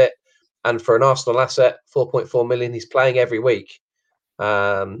up a bit. And for an Arsenal asset, 4.4 million, he's playing every week.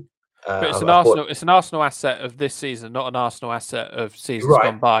 But it's an Arsenal asset of this season, not an Arsenal asset of seasons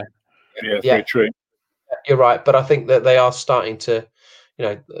gone by. Yeah, very true. You're right, but I think that they are starting to,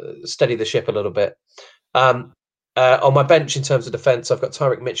 steady the ship a little bit. On my bench, in terms of defence, I've got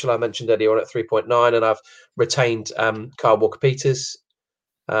Tyrick Mitchell, I mentioned earlier on, at 3.9, and I've retained Kyle Walker-Peters.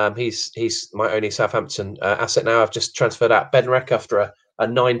 He's my only Southampton asset now. I've just transferred out Benrek after a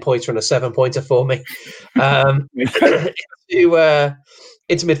 9-pointer and a 7-pointer for me.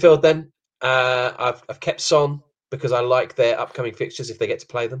 Into midfield then, I've kept Son because I like their upcoming fixtures if they get to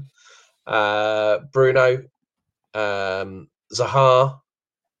play them. Bruno, Zaha.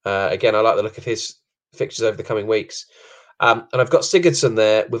 Again, I like the look of his fixtures over the coming weeks. And I've got Sigurdsson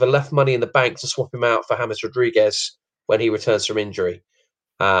there with enough money in the bank to swap him out for James Rodriguez when he returns from injury.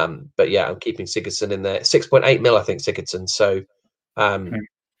 But yeah, I'm keeping Sigurdsson in there. 6.8 mil, I think, Sigurdsson. So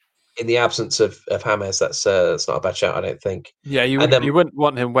in the absence of James, that's not a bad shout, I don't think. Yeah, you wouldn't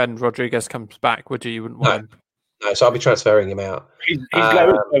want him when Rodriguez comes back, would you? You wouldn't want him. No, so I'll be transferring him out.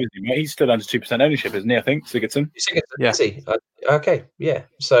 He's still under 2% ownership, isn't he? I think Sigurdsson. Is he? Okay, yeah.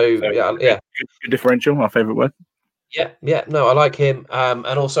 So good differential. My favourite word. Yeah. No, I like him. And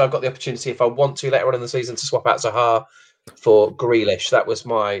also, I've got the opportunity, if I want to, later on in the season, to swap out Zaha for Grealish. That was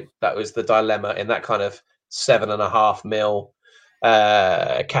the dilemma in that kind of 7.5 mil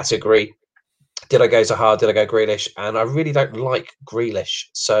category. Did I go Zaha? Did I go Grealish? And I really don't like Grealish.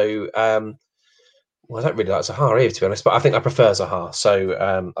 So. I don't really like Zaha either, to be honest, but I think I prefer Zaha,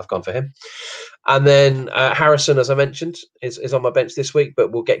 so I've gone for him. And then Harrison, as I mentioned, is on my bench this week,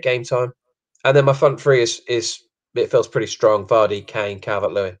 but we'll get game time. And then my front 3 is it feels pretty strong: Vardy, Kane,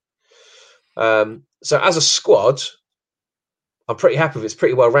 Calvert-Lewin. So as a squad, I'm pretty happy with it. It's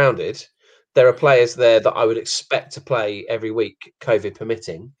pretty well rounded. There are players there that I would expect to play every week, COVID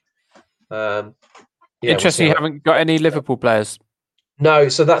permitting. Interesting, you haven't got any Liverpool players. No,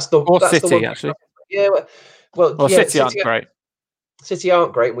 so that's the City one, actually. Yeah, Well, City aren't great. City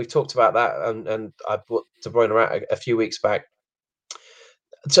aren't great. We've talked about that, and I brought De Bruyne out a few weeks back.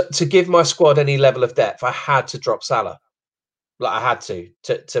 To give my squad any level of depth, I had to drop Salah. Like, I had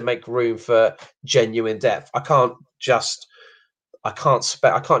to make room for genuine depth. I can't justify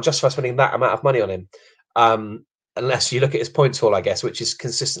spending that amount of money on him, unless you look at his points haul, I guess, which is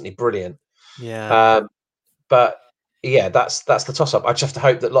consistently brilliant. Yeah. But yeah, that's the toss up. I just have to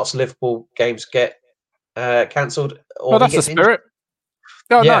hope that lots of Liverpool games get cancelled. Well, that's the spirit.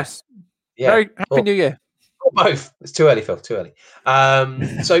 Oh, yeah. Nice. Yeah. Very happy New Year. Both. It's too early, Phil. Too early.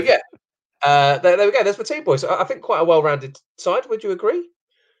 So yeah, there we go. There's my team, boys. I think quite a well-rounded side. Would you agree?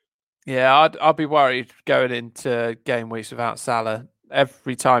 Yeah, I'd be worried going into game weeks without Salah.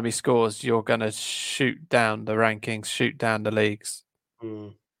 Every time he scores, you're going to shoot down the rankings, shoot down the leagues.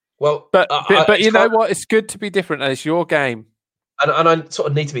 Well, but you know what? It's good to be different, and it's your game. And I sort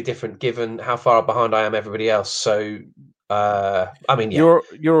of need to be different given how far behind I am everybody else. So, I mean, yeah.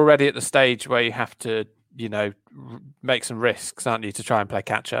 You're already at the stage where you have to, make some risks, aren't you, to try and play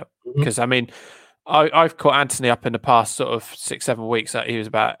catch up? Because I mean, I've caught Anthony up in the past sort of 6-7 weeks that he was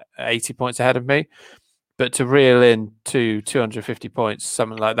about 80 points ahead of me, but to reel in to 250 points,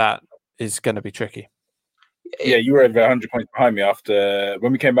 something like that, is going to be tricky. Yeah, you were over 100 points behind me after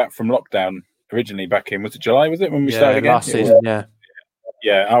when we came back from lockdown originally back in, was it July? Was it when we started again? Last season, yeah.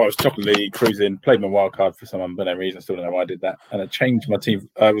 Yeah, I was top of the league, cruising, played my wild card for some unknown reason. I still don't know why I did that. And I changed my team.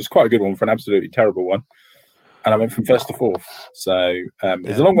 It was quite a good one for an absolutely terrible one. And I went from first to fourth. So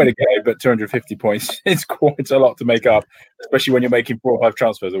it's a long way to go, but 250 points is quite a lot to make up, especially when you're making 4 or 5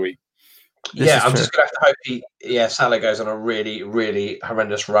 transfers a week. I'm just going to have to hope Salah goes on a really, really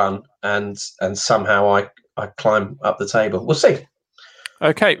horrendous run and somehow I climb up the table. We'll see.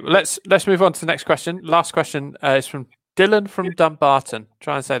 Okay, let's move on to the next question. Last question is from Dylan from Dumbarton.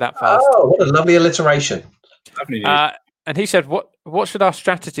 Try and say that fast. Oh, what a lovely alliteration. And he said, what should our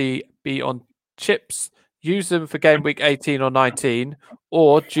strategy be on chips? Use them for game week 18 or 19,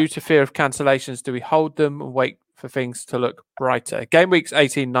 or due to fear of cancellations, do we hold them and wait for things to look brighter? Game weeks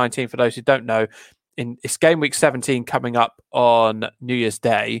 18, 19, for those who don't know, it's game week 17 coming up on New Year's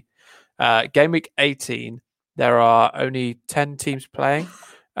Day. Game week 18, there are only 10 teams playing.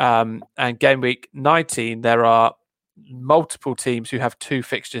 And game week 19, there are multiple teams who have 2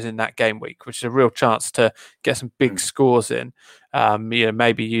 fixtures in that game week, which is a real chance to get some big scores in.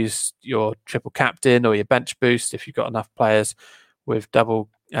 Maybe use your triple captain or your bench boost if you've got enough players with double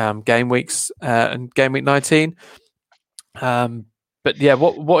game weeks and game week 19. But yeah,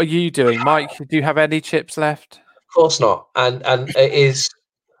 what are you doing, Mike? Do you have any chips left? Of course not. And it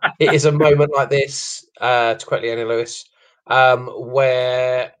is a moment like this, to quote Leona Lewis,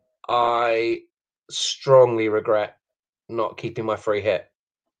 where I strongly regret not keeping my free hit.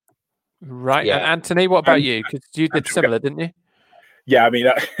 Right. Yeah. And Anthony, what about you? Because you did similar, didn't you? Yeah, I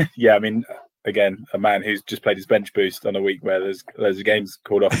mean, again, a man who's just played his bench boost on a week where there's loads of games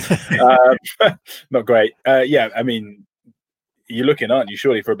called off. Not great. Yeah, I mean, you're looking, aren't you,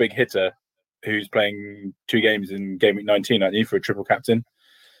 surely for a big hitter who's playing 2 games in game week 19, aren't you, for a triple captain?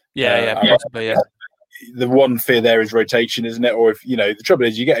 Yeah, possibly, yeah. The one fear there is rotation, isn't it? Or if the trouble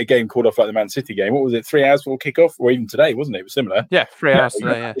is you get a game called off like the Man City game. What was it? 3 hours before kickoff, or even today, wasn't it? It was similar. Yeah, 3 hours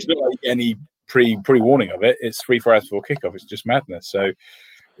today. Yeah, it's not like any pre-warning of it. It's 3-4 hours before kickoff. It's just madness. So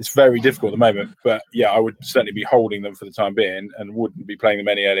it's very difficult at the moment. But yeah, I would certainly be holding them for the time being, and wouldn't be playing them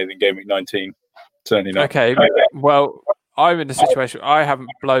any earlier than game week 19. Certainly not. Okay. Well, I'm in a situation where I haven't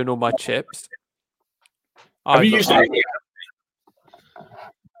blown all my chips. Have you used it?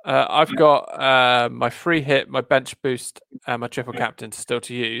 I've got my free hit, my bench boost, and my triple captain still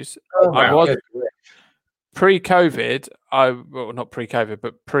to use. I was pre-COVID. Not pre-COVID,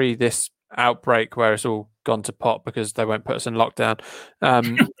 but pre this outbreak where it's all gone to pot because they won't put us in lockdown.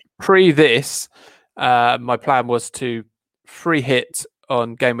 Pre this, my plan was to free hit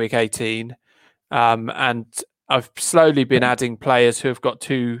on game week 18, and I've slowly been adding players who have got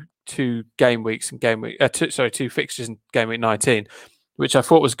two game weeks and game week. 2 fixtures in game week 19. Which I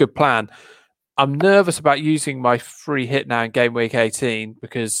thought was a good plan. I'm nervous about using my free hit now in game week 18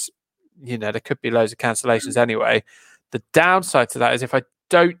 because, there could be loads of cancellations anyway. The downside to that is if I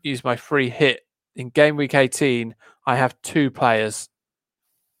don't use my free hit in game week 18, I have 2 players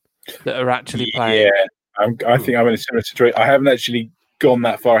that are actually playing. Yeah, I think I'm in a similar situation. I haven't actually gone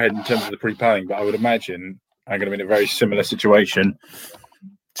that far ahead in terms of the pre-planning, but I would imagine I'm going to be in a very similar situation.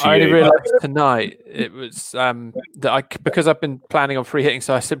 I only realised tonight it was that because I've been planning on free hitting,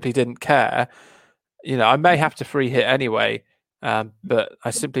 so I simply didn't care. I may have to free hit anyway, but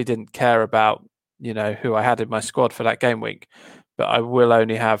I simply didn't care about who I had in my squad for that game week. but I will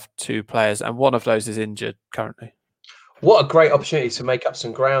only have 2 players, and one of those is injured currently. What a great opportunity to make up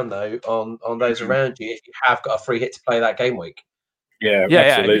some ground, though, on those around you if you have got a free hit to play that game week. Yeah,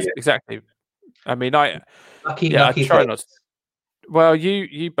 absolutely. Yeah, exactly. I mean, I lucky try not. Well,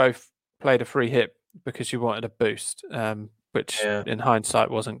 you both played a free hit because you wanted a boost, which in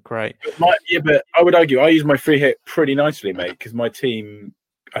hindsight wasn't great. But I would argue I used my free hit pretty nicely, mate, because my team,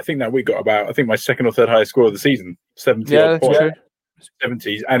 I think that week got my second or third highest score of the season, 70 points. True.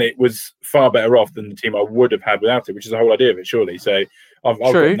 70s, and it was far better off than the team I would have had without it, which is the whole idea of it, surely. So I've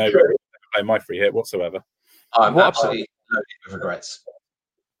got no regret to play my free hit whatsoever. I'm absolutely loaded with regrets.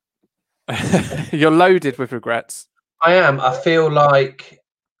 You're loaded with regrets. I am. I feel like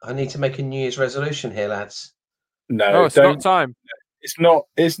I need to make a New Year's resolution here, lads. No, it's not time. It's not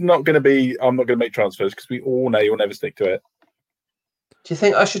going to be. I'm not going to make transfers because we all know you'll never stick to it. Do you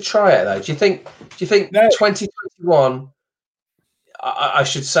think I should try it though? Do you think 2021? I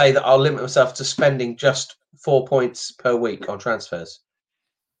should say that I'll limit myself to spending just 4 points per week on transfers.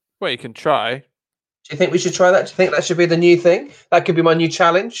 Well, you can try. Do you think we should try that? Do you think that should be the new thing? That could be my new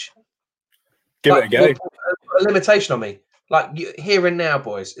challenge. Give it a go. A limitation on me. Like here and now,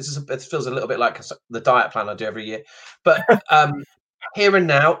 boys. It feels a little bit like the diet plan I do every year. But here and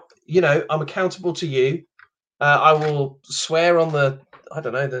now, I'm accountable to you. I will swear on the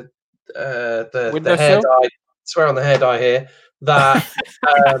hair dye. Swear on the hair dye here. That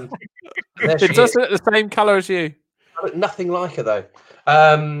it does look the same colour as you. I look nothing like her though.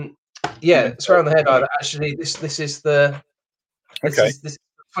 Swear on the hair dye that actually this is the this is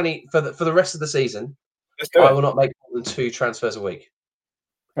funny for the rest of the season. I will not make more than 2 transfers a week.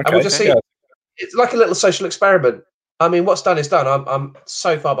 Okay. And we'll just see. It's like a little social experiment. I mean, what's done is done. I'm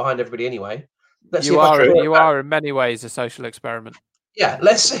so far behind everybody anyway. You are in many ways a social experiment. Yeah,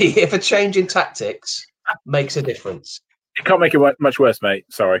 let's see if a change in tactics makes a difference. You can't make it much worse, mate.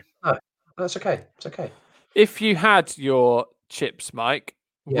 Sorry. No, that's okay. It's okay. If you had your chips, Mike,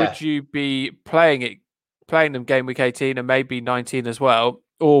 would you be playing them game week 18 and maybe 19 as well,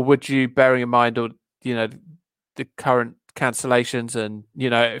 or would you, bearing in mind all the current cancellations and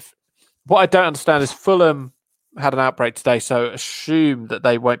what I don't understand is Fulham had an outbreak today, so assume that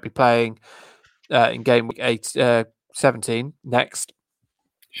they won't be playing in game week 17 next.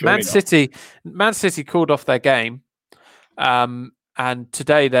 Man City called off their game. And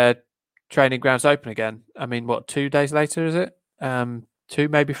today their training grounds open again. I mean, 2 days later, is it? 2,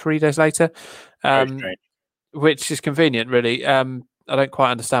 maybe 3 days later, which is convenient, really. I don't quite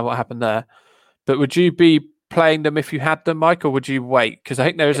understand what happened there. But would you be playing them if you had them, Mike, or would you wait? Because I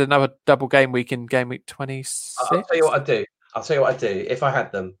think there is another double game week in game week 26. I'll tell you what I'd do. If I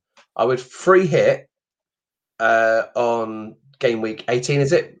had them, I would free hit on game week 18,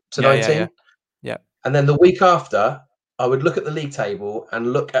 is it? To 19? Yeah. And then the week after, I would look at the league table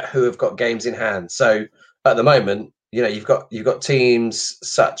and look at who have got games in hand. So at the moment, you've got teams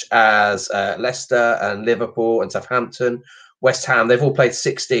such as Leicester and Liverpool and Southampton, West Ham. They've all played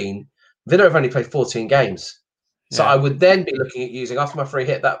 16. Villa have only played 14 games. So I would then be looking at using, after my free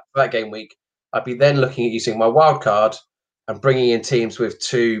hit that game week, I'd be then looking at using my wild card and bringing in teams with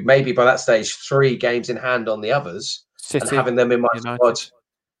 2, maybe by that stage 3 games in hand on the others, City, and having them in my squad.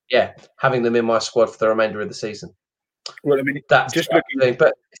 Yeah, having them in my squad for the remainder of the season. Well, I mean, that's just looking,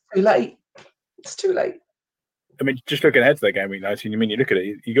 but it's too late. It's too late. I mean, just looking ahead to that game week 19, you look at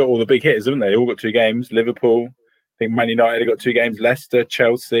it, you got all the big hitters, haven't they? They all got 2 games. Liverpool, I think Man United have got 2 games. Leicester,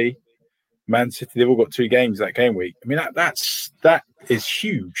 Chelsea, Man City, they've all got 2 games that game week. I mean, that is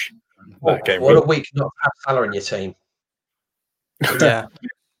huge. What a week not to have Salah in your team. Yeah.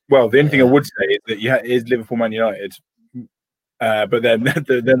 Well, the only thing I would say is that is Liverpool, Man United. But then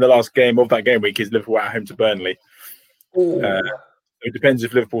the last game of that game week is Liverpool at home to Burnley. It depends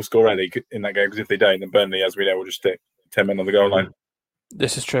if Liverpool score early in that game, because if they don't, then Burnley, as we know, will just stick 10 men on the goal line.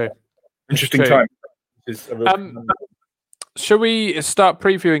 This is true. Interesting time. Shall we start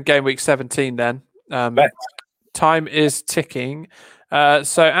previewing game week 17 then? Time is ticking.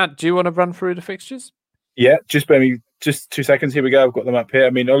 So, Ant, do you want to run through the fixtures? Yeah, just 2 seconds. Here we go. I've got them up here. I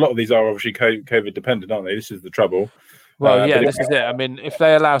mean, a lot of these are obviously COVID dependent, aren't they? This is the trouble. Well, this is it. I mean, if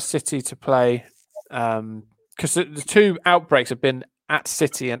they allow City to play, because the 2 outbreaks have been at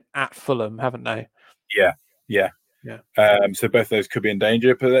City and at Fulham, haven't they? Yeah. So both of those could be in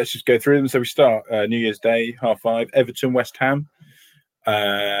danger, but let's just go through them. So we start New Year's Day, 5:30, Everton, West Ham.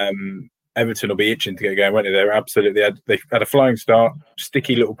 Everton will be itching to get going, won't they? They had a flying start,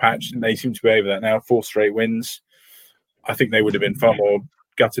 sticky little patch, and they seem to be over that now. 4 straight wins. I think they would have been far more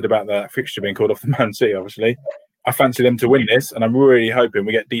gutted about that fixture being called off the Man City, obviously. I fancy them to win this, and I'm really hoping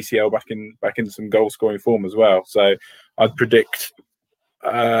we get DCL back in some goal scoring form as well. So I'd predict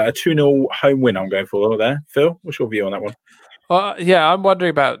a 2-0 home win. I'm going for there. Phil, what's your view on that one? Well, yeah, I'm wondering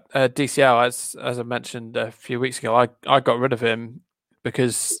about DCL. As I mentioned a few weeks ago, I got rid of him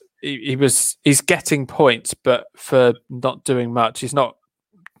because he's getting points, but for not doing much. He's not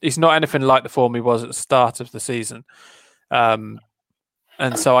anything like the form he was at the start of the season.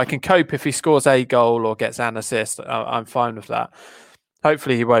 And so I can cope if he scores a goal or gets an assist. I'm fine with that.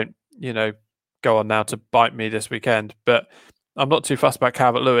 Hopefully he won't, go on now to bite me this weekend. But I'm not too fussed about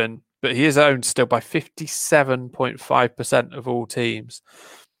Calvert-Lewin. But he is owned still by 57.5% of all teams.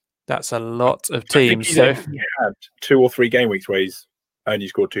 That's a lot of teams. So if he had 2 or 3 game weeks where he's only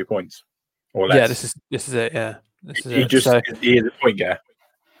scored 2 points or less. Yeah, this is it. Yeah, he is a point getter.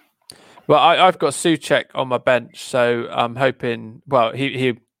 Well, I've got Souček on my bench, so I'm hoping. Well,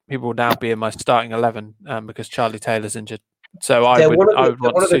 he will now be in my starting 11 because Charlie Taylor's injured. So I would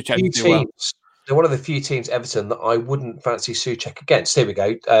want Souček to do well. They're one of the few teams, Everton, that I wouldn't fancy Souček against. Here we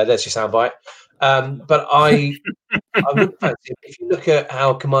go. There's your soundbite. But I wouldn't fancy. If you look at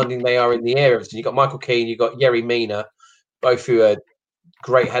how commanding they are in the air, Everton, you've got Michael Keane, you've got Yerry Mina, both who are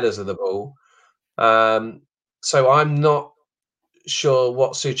great headers of the ball. So I'm not sure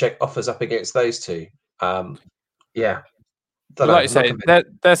what Souček offers up against those two. Yeah. Like you say,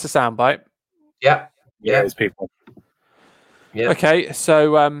 there's the soundbite. Yeah. There's people. Yeah. Okay,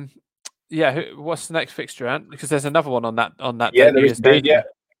 so what's the next fixture, Ant? Because there's another one on that. Yeah, there is indeed. Yeah,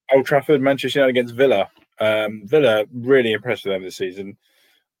 Old Trafford, Manchester United against Villa. Villa really impressed with them this season.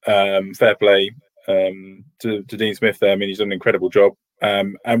 Fair play to Dean Smith there. I mean, he's done an incredible job.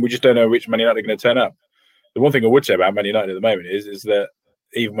 And we just don't know which Man United are going to turn up. The one thing I would say about Man United at the moment is that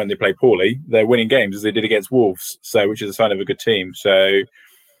even when they play poorly, they're winning games as they did against Wolves. So, which is a sign of a good team. So,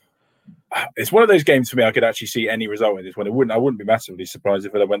 it's one of those games for me. I could actually see any result in this one. I wouldn't be massively surprised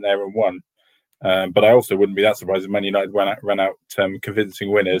if Villa went there and won. But I also wouldn't be that surprised if Man United ran out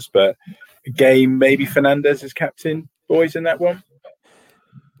convincing winners. But game, maybe Fernandes is captain, boys, in that one.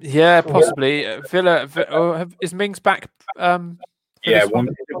 Yeah, possibly. Villa is Mings back? One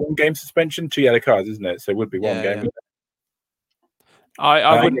game suspension, 2 yellow cards, isn't it? So it would be one game. Yeah.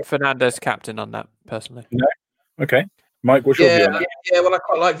 I wouldn't Fernandes captain on that personally. No. Okay. Mike, what's your view on that? Yeah, well, I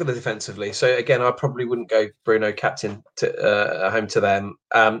quite like Villa defensively. So again, I probably wouldn't go Bruno captain to home to them.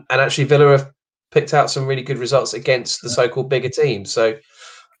 And actually, Villa have picked out some really good results against the so-called bigger teams. So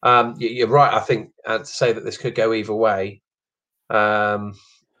you're right, I think, to say that this could go either way. I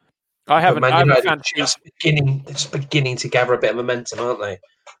haven't just beginning to gather a bit of momentum, aren't they?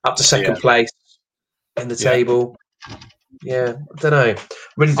 Up to second place in the table. Yeah, I don't know.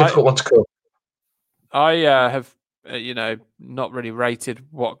 Really difficult one to call. I have, not really rated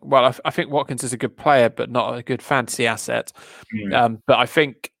I think Watkins is a good player, but not a good fantasy asset. But I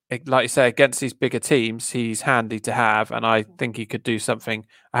think, like you say, against these bigger teams, he's handy to have, and I think he could do something.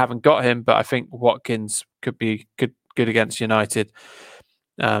 I haven't got him, but I think Watkins could be good against United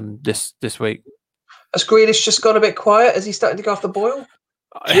this week. Has Grealish just gone a bit quiet? Is he starting to go off the boil?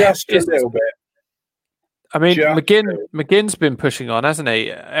 Just a little bit. I mean, McGinn's been pushing on, hasn't he?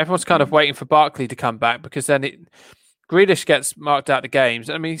 Everyone's kind of waiting for Barkley to come back because then Grealish gets marked out of games.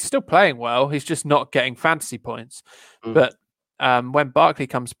 I mean, he's still playing well. He's just not getting fantasy points. But when Barkley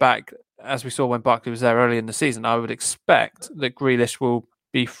comes back, as we saw when Barkley was there early in the season, I would expect that Grealish will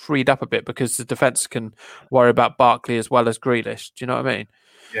be freed up a bit because the defence can worry about Barkley as well as Grealish. Do you know what I mean?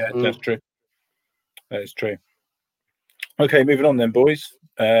 Yeah, that's true. That is true. Okay, moving on then, boys.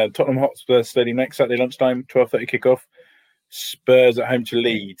 Tottenham Hotspur Stadium next Saturday lunchtime, 12:30 kickoff. Spurs at home to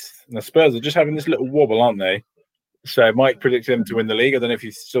Leeds. Now, Spurs are just having this little wobble, aren't they? So Mike predicts them to win the league. I don't know if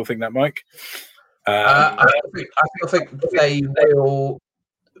you still think that, Mike. I think they will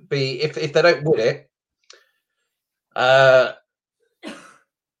be, if they don't win it, I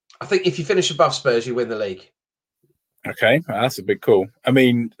think if you finish above Spurs, you win the league. Okay, that's a big call. I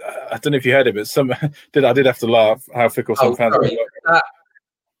mean, I don't know if you heard it, but I did have to laugh how fickle some fans are.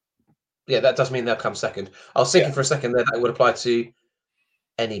 That does mean they'll come second. I was thinking for a second that would apply to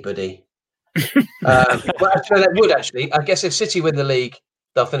anybody. Well, actually, that would actually. I guess if City win the league,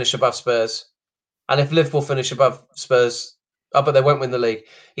 they'll finish above Spurs, and if Liverpool finish above Spurs, but they won't win the league.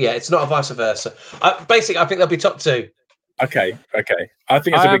 Yeah, it's not a vice versa. Basically, I think they'll be top two. Okay. I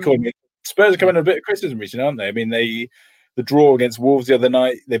think it's a big call. Spurs are coming under a bit of criticism recently, aren't they? I mean, the draw against Wolves the other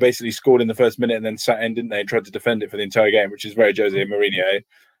night, they basically scored in the first minute and then sat in, didn't they? And tried to defend it for the entire game, which is very Jose Mourinho.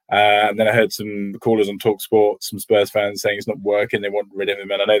 And then I heard some callers on TalkSport, some Spurs fans saying it's not working, they want rid of him,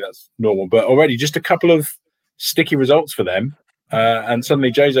 and I know that's normal. But already just a couple of sticky results for them, and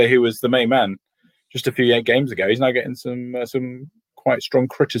suddenly Jose, who was the main man, just a few games ago. He's now getting some quite strong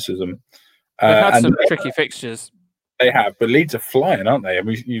criticism. They've had some tricky fixtures. They have, but Leeds are flying, aren't they? I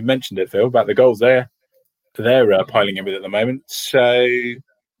mean, you mentioned it, Phil, about the goals they're piling in with at the moment. So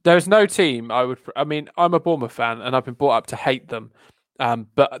there's no team I mean, I'm a Bournemouth fan, and I've been brought up to hate them.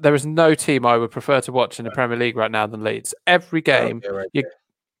 But there is no team I would prefer to watch in the Premier League right now than Leeds. Every game,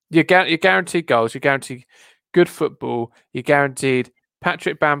 you're guaranteed goals, you're guaranteed good football, you're guaranteed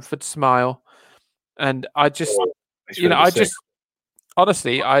Patrick Bamford's smile, and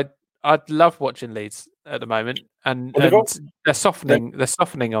honestly, I'd love watching Leeds at the moment, and they're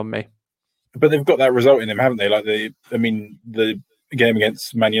softening on me. But they've got that result in them, haven't they? Like the game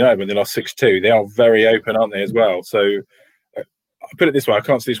against Man United when they lost 6-2, they are very open, aren't they, as well? So I'll put it this way: I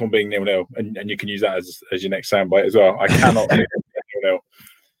can't see this one being 0-0, and you can use that as your next soundbite as well. I cannot see it being 0-0.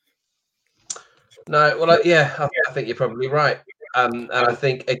 No, well, I think you're probably right. And I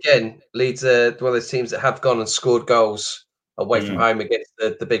think, again, Leeds are one of those teams that have gone and scored goals away from home against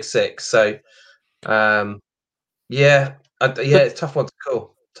the Big Six. So, it's a tough one to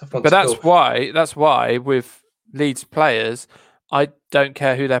call. But that's why with Leeds players, I don't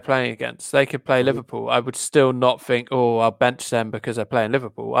care who they're playing against. They could play Liverpool. I would still not think, I'll bench them because they're playing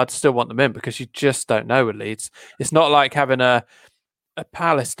Liverpool. I'd still want them in because you just don't know with Leeds. It's not like having a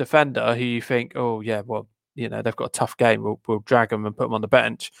Palace defender who you think, they've got a tough game. We'll drag them and put them on the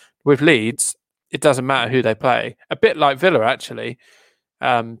bench. With Leeds, it doesn't matter who they play. A bit like Villa, actually.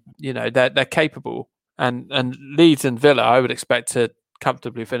 They're capable. And Leeds and Villa, I would expect to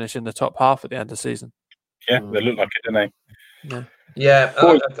comfortably finish in the top half at the end of the season. Yeah, they look like it, don't they? Yeah,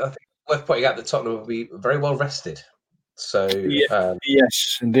 I think worth pointing out that Tottenham will be very well rested. So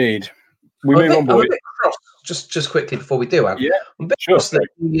yes, indeed. We move on, boys. Just quickly before we do, yeah, I'm a bit cross that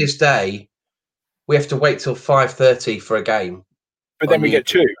New Year's Day we have to wait till 5:30 for a game. But then we get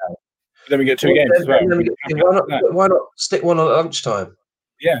two. Then we get two games as well. Why not stick one on at lunchtime?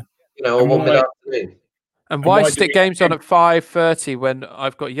 Yeah, or one mid-afternoon. And why stick games on at 5:30 when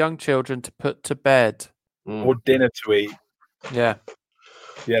I've got young children to put to bed or dinner to eat? Yeah.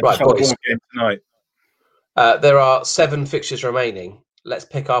 Right, boys. Game tonight. There are 7 fixtures remaining. Let's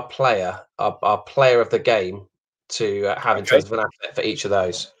pick our player, our player of the game to have in terms of an asset for each of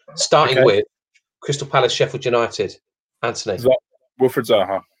those. Starting with Crystal Palace, Sheffield United. Anthony. Wilfried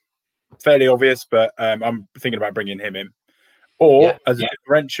Zaha. Fairly obvious, but I'm thinking about bringing him in. Or as a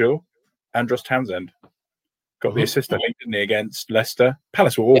differential, Andros Townsend. Got the assist, I think, didn't he, against Leicester?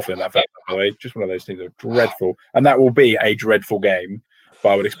 Palace were awful in that, by the way. Just one of those things that are dreadful. And that will be a dreadful game, but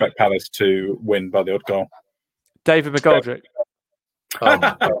I would expect Palace to win by the odd goal. David McGoldrick.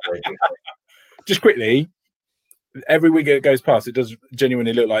 Just quickly, every week it goes past, it does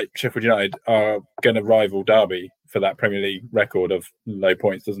genuinely look like Sheffield United are going to rival Derby for that Premier League record of low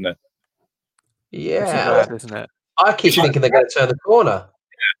points, doesn't it? Yeah. Bad, isn't it? I keep thinking they're going to turn the corner.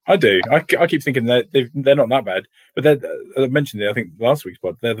 I do. I keep thinking that they're not that bad. But I mentioned it, I think, last week's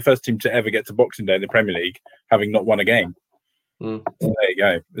pod. They're the first team to ever get to Boxing Day in the Premier League, having not won a game. So there you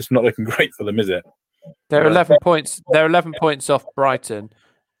go. It's not looking great for them, is it? They're 11 points. They're 11 points off Brighton.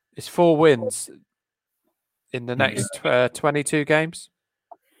 It's 4 wins in the next 22 games.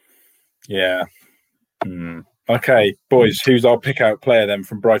 Yeah. Okay, boys. Who's our pick-out player then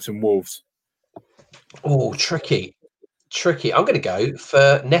from Brighton Wolves? Oh, tricky. I'm going to go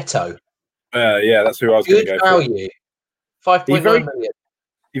for Neto. Yeah, that's who I was going to go for. Good value. 5.9 million.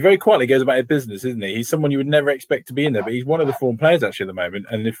 He very quietly goes about his business, isn't he? He's someone you would never expect to be in there, but he's one of the form players actually at the moment.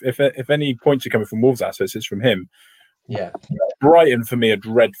 And if any points are coming from Wolves assets, it's from him. Yeah. Brighton, for me, are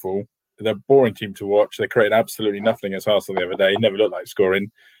dreadful. They're a boring team to watch. They created absolutely nothing against Arsenal the other day. He never looked like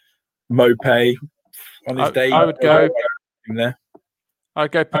scoring. Mopé, on his day. I would go in there.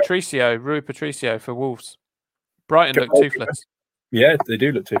 I'd go Rui Patricio for Wolves. Brighton look toothless. Yeah, they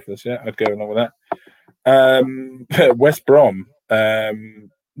do look toothless. Yeah, I'd go along with that. West Brom.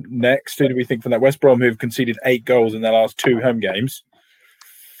 Next, who do we think from that? West Brom, who've conceded 8 goals in their last 2 home games.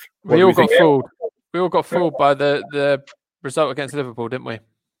 We all got fooled. We all got fooled by the result against Liverpool, didn't we?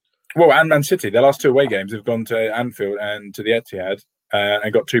 Well, and Man City, their last 2 away games have gone to Anfield and to the Etihad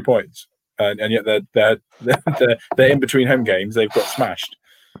and got 2 points. And yet they're in between home games. They've got smashed.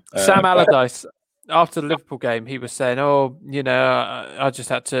 Sam Allardyce, after the Liverpool game, he was saying, I just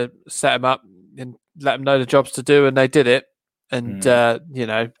had to set them up and let them know the jobs to do, and they did it. And,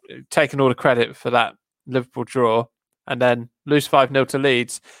 taking all the credit for that Liverpool draw and then lose 5-0 to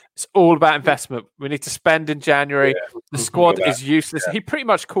Leeds. It's all about investment. We need to spend in January. Yeah, the squad is useless. Yeah. He pretty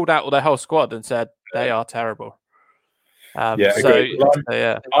much called out all their whole squad and said they are terrible. I'm going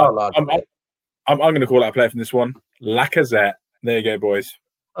to call out a player from this one. Lacazette. There you go, boys.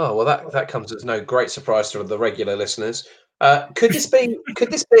 Oh well, that comes as no great surprise to the regular listeners. Could this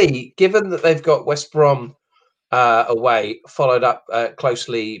be given that they've got West Brom away, followed up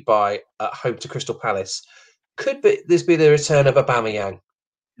closely by home to Crystal Palace? This be the return of Aubameyang?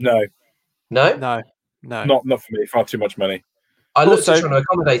 No, No. not for me. Far too much money. I looked at trying to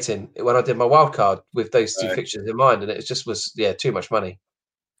accommodate him when I did my wild card with those two fixtures in mind, and it just was too much money.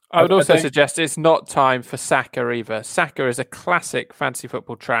 I would also suggest it's not time for Saka either. Saka is a classic fantasy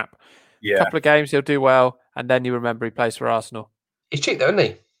football trap. Yeah. A couple of games he'll do well, and then you remember he plays for Arsenal. He's cheap though, isn't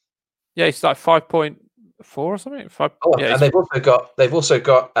he? Yeah, he's like 5.4 or something. And they've also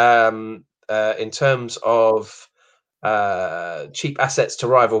got in terms of cheap assets to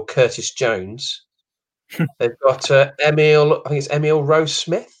rival Curtis Jones. They've got Emil. I think it's Emil Rose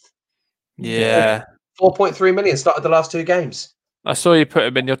Smith. Yeah, 4.3 million. Started the last 2 games. I saw you put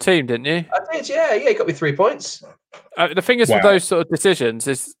him in your team, didn't you? I did. Yeah. He got me 3 points. The thing is with those sort of decisions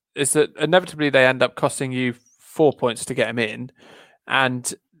is that inevitably they end up costing you 4 points to get him in,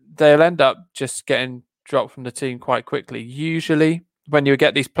 and they'll end up just getting dropped from the team quite quickly. Usually, when you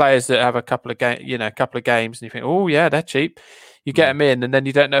get these players that have a couple of games, and you think, oh yeah, they're cheap, you get them in, and then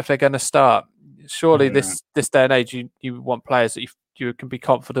you don't know if they're going to start. Surely, this day and age, you want players that you can be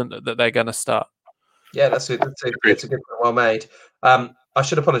confident that they're going to start. Yeah, that's a good point. Well made. I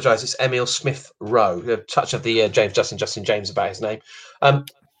should apologise. It's Emil Smith Rowe. A touch of the Justin James about his name.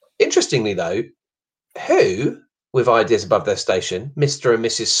 Interestingly, though, who with ideas above their station, Mr. and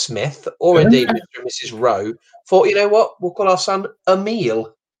Mrs. Smith, or indeed Mr. and Mrs. Rowe, thought, you know what, we'll call our son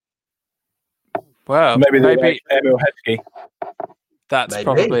Emil. Well, maybe Emil Heskey. That's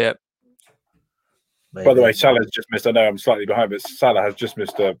probably it. Maybe. By the way, Salah's just missed. I know I'm slightly behind, but Salah has just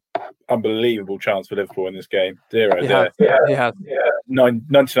missed an unbelievable chance for Liverpool in this game. He has.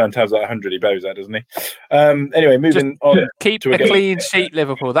 99 times out of 100, he bows that, doesn't he? Anyway, moving on. Keep a clean sheet,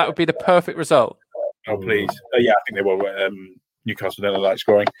 Liverpool. That would be the perfect result. Oh, please. Yeah, I think they will. Newcastle don't like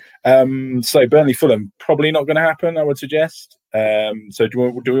scoring. So Burnley Fulham, probably not going to happen, I would suggest. So do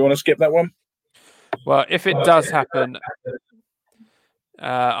we want to skip that one? Well, if it does happen,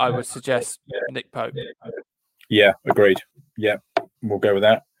 I would suggest Nick Pope. Yeah, agreed. Yeah, we'll go with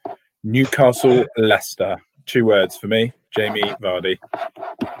that. Newcastle Leicester. 2 words for me. Jamie Vardy.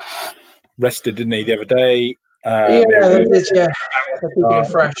 Rested, didn't he, the other day? Keeping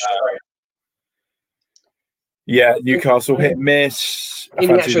fresh. Yeah, Newcastle hit miss. He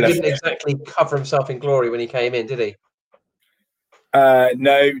actually didn't exactly cover himself in glory when he came in, did he?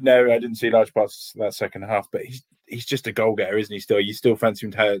 No, I didn't see large parts of that second half, but he's just a goal getter, isn't he? Still, you still fancy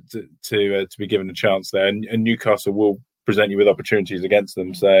him to be given a chance there, and Newcastle will present you with opportunities against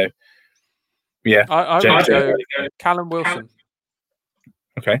them. So, yeah, I would go Callum Wilson.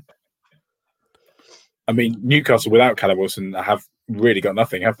 Okay. I mean, Newcastle without Callum Wilson have really got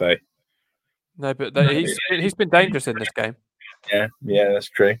nothing, have they? No, but he's been dangerous in this game. Yeah, that's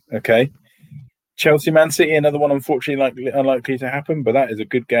true. Okay. Chelsea, Man City, another one unfortunately unlikely to happen, but that is a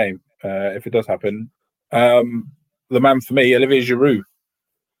good game if it does happen. The man for me, Olivier Giroud,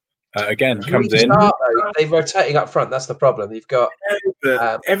 again comes in. They're rotating up front. That's the problem. You've got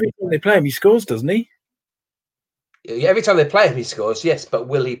every time they play him, he scores, doesn't he? Every time they play him, he scores. Yes, but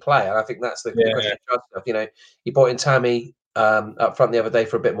will he play? And I think that's the question. You know, he brought in Tammy up front the other day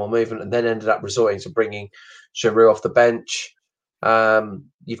for a bit more movement, and then ended up resorting to bringing Giroud off the bench.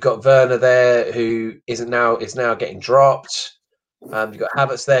 You've got Werner there, who is now getting dropped. You've got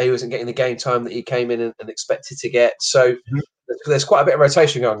Havertz there, who isn't getting the game time that he came in and expected to get. So there's quite a bit of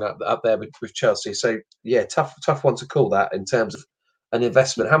rotation going up there with Chelsea. So yeah, tough one to call that in terms of an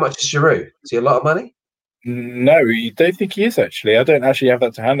investment. How much is Giroud? Is he a lot of money? No, I don't think he is actually. I don't actually have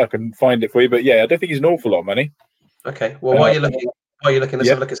that to hand. I can find it for you, but yeah, I don't think he's an awful lot of money. Okay. Well, while you're looking, let's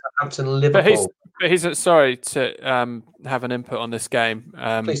have a look at Southampton, Liverpool. But he's sorry to have an input on this game.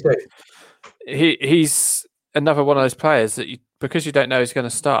 Please do. He's another one of those players that because you don't know he's going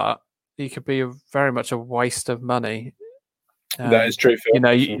to start, he could be very much a waste of money. That is true, Phil. You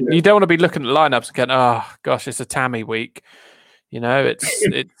know, you don't want to be looking at lineups and going, "Oh gosh, it's a Tammy week." You know, it's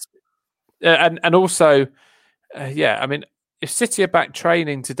and also, I mean, if City are back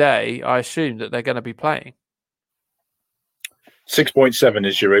training today, I assume that they're going to be playing. 6.7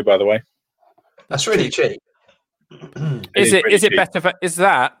 is Giroud, by the way. That's really cheap. Is it better? Is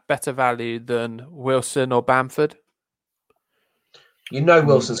that better value than Wilson or Bamford? You know,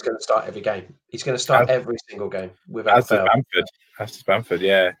 Wilson's going to start every game. He's going to start every single game without fail. That's Bamford,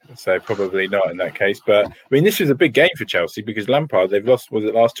 yeah. So probably not in that case. But I mean, this is a big game for Chelsea because Lampard, they've lost. Was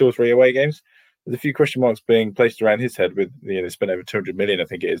it last 2 or 3 away games? There's a few question marks being placed around his head. With they spent over 200 million, I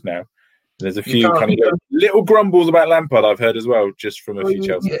think it is now. There's a few kind of little grumbles about Lampard I've heard as well, just from a few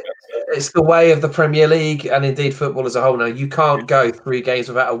Chelsea fans. It's the way of the Premier League and indeed football as a whole now. You can't go 3 games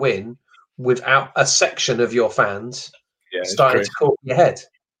without a win without a section of your fans starting to call your head.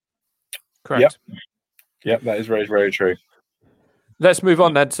 Correct. Yep, that is very, very true. Let's move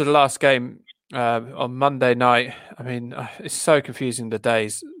on then to the last game on Monday night. I mean, it's so confusing, the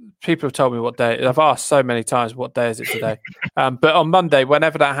days. People have told me what day. I've asked so many times, what day is it today? But on Monday,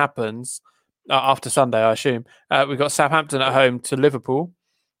 whenever that happens, after Sunday, I assume, we've got Southampton at home to Liverpool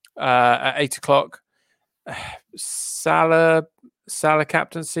at 8:00. Salah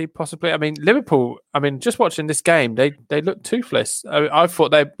captaincy, possibly. I mean, Liverpool, just watching this game, they look toothless. I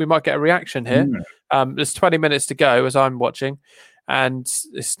thought we might get a reaction here. There's 20 minutes to go as I'm watching, and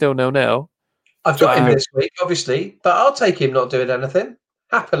it's still 0-0. I've got him this week, obviously, but I'll take him not doing anything.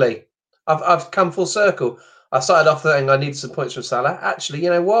 Happily. I've come full circle. I started off saying I needed some points from Salah. Actually, you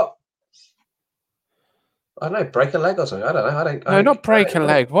know what? I don't know, break a leg or something. I don't know. Not break a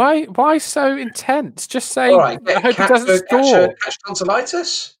leg. Why so intense? Just say, all right, I hope he doesn't score. Catch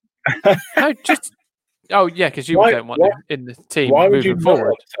tonsillitis? No, just... Oh, yeah, because you don't want him in the team moving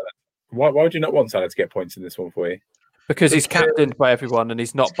forward. Why would you not want Salah to get points in this one for you? Because he's captained by everyone and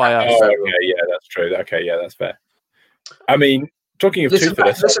he's not by us. Oh, okay, yeah, that's true. Okay, yeah, that's fair. I mean, talking of listen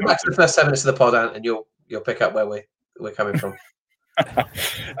back to the first 10 minutes of the pod, and you'll pick up where we're coming from.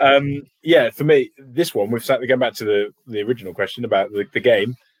 For me, this one, going back to the original question about the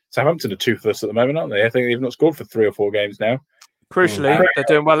game. Southampton are toothless at the moment, aren't they? I think they've not scored for 3 or 4 games now. Crucially, they're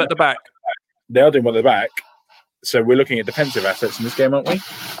doing well at the back. They are doing well at the back. So we're looking at defensive assets in this game, aren't we?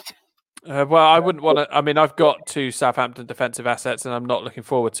 Well, I wouldn't want to. I've got 2 Southampton defensive assets, and I'm not looking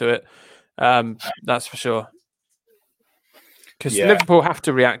forward to it. That's for sure. Because Liverpool have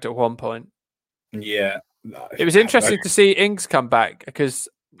to react at one point. Yeah. It was interesting to see Ings come back, because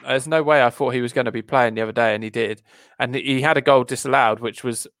there's no way I thought he was going to be playing the other day, and he did. And he had a goal disallowed, which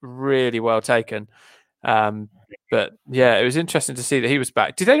was really well taken. But yeah, it was interesting to see that he was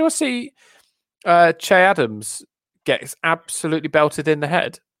back. Did anyone see Che Adams gets absolutely belted in the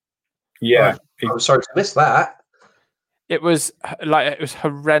head? Yeah. I'm sorry to miss that. It was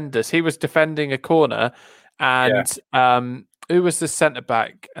horrendous. He was defending a corner, and who was the centre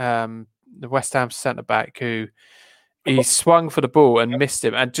back? The West Ham centre back, who he swung for the ball and missed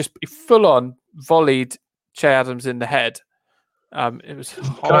him, and just full on volleyed Che Adams in the head. It was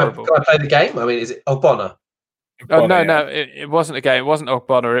horrible. Can I play the game? Is it Ogbonna? Oh no, it wasn't a game. It wasn't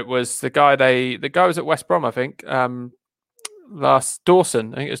Ogbonna. It was the guy. The guy was at West Brom, I think. Last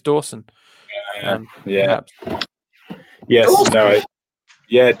Dawson. I think it was Dawson. Yes. Dawson. No.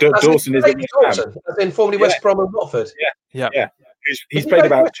 Yeah, Dawson is Dawson, as in formerly West Brom and Watford. Yeah. He's played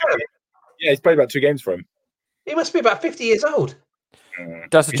about 2 games. Yeah, he's played about 2 games for him. He must be about 50 years old.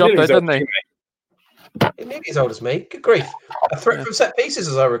 Does the job though, doesn't he? He's nearly as old as me. Good grief. A threat from set pieces,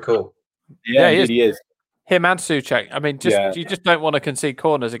 as I recall. Yeah, he is. Him and Souček. You just don't want to concede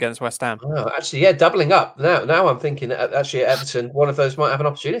corners against West Ham. Oh, actually, doubling up. Now I'm thinking, actually, at Everton, one of those might have an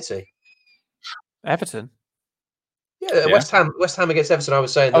opportunity. Everton? Yeah. West Ham against Everton, I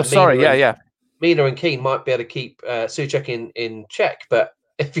was saying. Mina and Keane might be able to keep Souček in check, but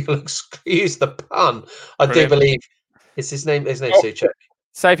if you'll excuse the pun, I do believe it's his name. His name's Souček.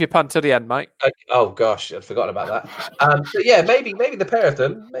 Save your pun to the end, Mike. Oh gosh, I'd forgotten about that. But yeah, maybe the pair of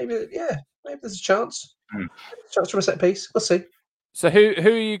them. Maybe there's a chance. Chance from a set piece. We'll see. So who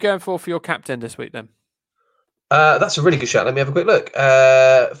are you going for your captain this week then? That's a really good shout. Let me have a quick look.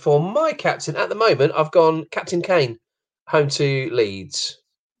 For my captain at the moment, I've gone Captain Kane, home to Leeds.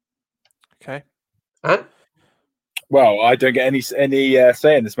 Okay. And? Well, I don't get any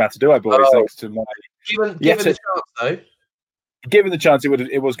say in this matter, do I, boys? Thanks to my given the chance, though. Given the chance,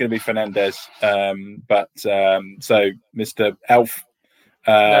 it was going to be Fernandes, so Mr. Elf,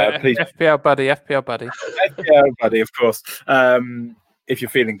 please, FPL buddy, FPL buddy, of course. If you're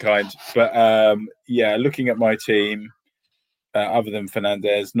feeling kind, but looking at my team, other than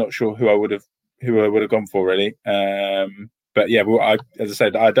Fernandes, not sure who I would have gone for really. But yeah, as I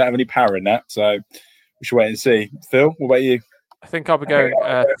said, I don't have any power in that, so we should wait and see. Phil, what about you? I think I'll be going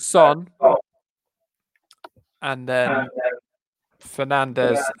Son, and then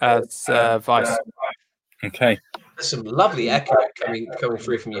Fernandes as vice. Okay. There's some lovely echo coming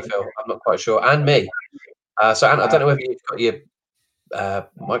through from you, Phil. I'm not quite sure, and me. So, Ant, I don't know whether you've got your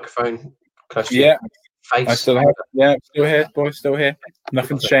microphone close to your face. I still have. Yeah, still here, boys. Still here.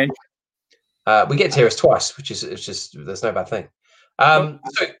 Nothing's changed. We get to hear us twice, which is just there's no bad thing. So,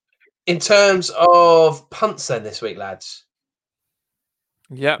 in terms of punts, then this week, lads.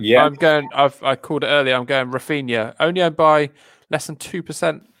 Yeah. I'm going. I called it earlier. I'm going Rafinha, only owned by less than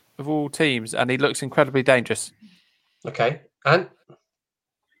 2% of all teams, and he looks incredibly dangerous. Okay, and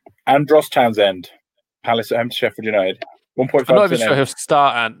Andros Townsend, Palace at home to Sheffield United. 1.5%. I'm not even sure he'll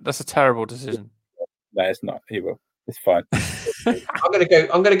start, and that's a terrible decision. No, it's not. He will. It's fine. I'm going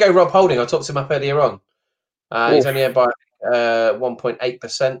to go Rob Holding. I talked to him up earlier on. He's only owned by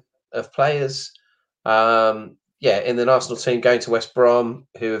 1.8% of players. In the Arsenal team going to West Brom,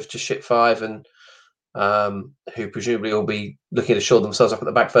 who have just shipped 5 and who presumably will be looking to shore themselves up at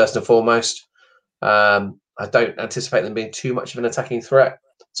the back first and foremost. I don't anticipate them being too much of an attacking threat.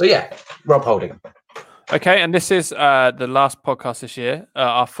 So yeah, Rob Holding. Okay, and this is the last podcast this year,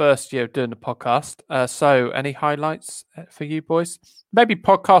 our first year of doing the podcast. So any highlights for you boys? Maybe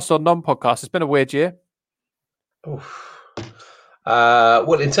podcast or non-podcast. It's been a weird year.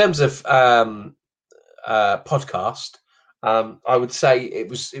 Well, in terms of podcast, I would say it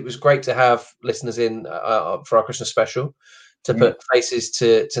was great to have listeners in for our Christmas special. To put faces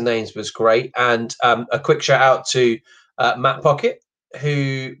to names was great. And a quick shout out to Matt Pocket,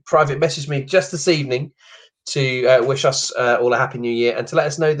 who private messaged me just this evening to wish us all a happy new year and to let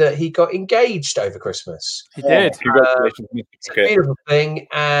us know that he got engaged over Christmas. He did. Congratulations. It's a beautiful thing.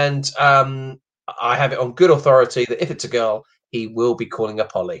 And I have it on good authority that if it's a girl, he will be calling her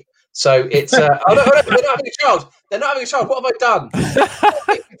Polly. So it's they're not having a child. They're not having a child. What have I done?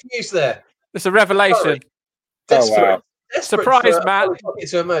 I'm confused there. It's a revelation. Desperate Surprise, Matt.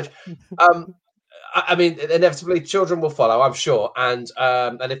 To emerge. I mean, inevitably, children will follow, I'm sure. And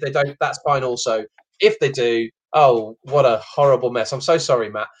if they don't, that's fine also. If they do, oh, what a horrible mess. I'm so sorry,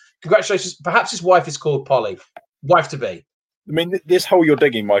 Matt. Congratulations. Perhaps his wife is called Polly. Wife to be. I mean, this hole you're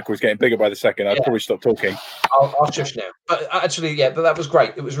digging, Michael, is getting bigger by the second. I'd probably stop talking. I'll shush now. But actually, but that was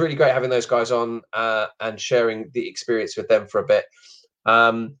great. It was really great having those guys on and sharing the experience with them for a bit.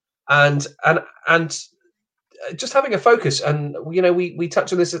 And just having a focus. And, we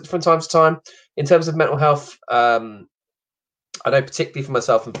touch on this from time to time in terms of mental health. I know particularly for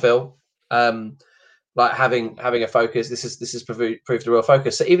myself and Phil, like having a focus, this has proved a real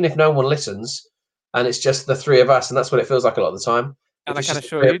focus. So even if no one listens and it's just the three of us, and that's what it feels like a lot of the time. And I can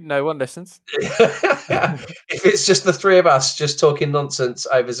assure you, no one listens. If it's just the three of us just talking nonsense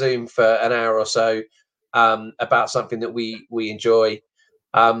over Zoom for an hour or so about something that we enjoy,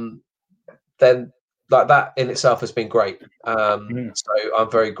 then like that in itself has been great. So I'm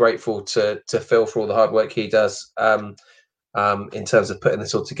very grateful to Phil for all the hard work he does in terms of putting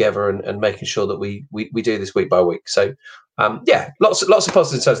this all together and making sure that we do this week by week. So lots of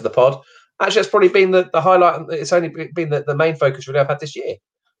positives in terms of the pod. Actually, it's probably been the highlight. It's only been the main focus really I've had this year.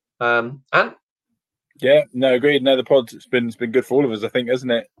 And yeah, no, agreed. No, the pod it's been good for all of us, I think,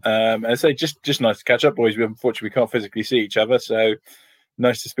 hasn't it? And I say just nice to catch up, boys. Unfortunately, we can't physically see each other, so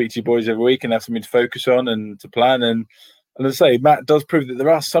nice to speak to you boys every week and have something to focus on and to plan. And as I say, Matt does prove that there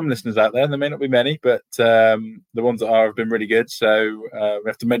are some listeners out there, and there may not be many, but the ones that are have been really good. So we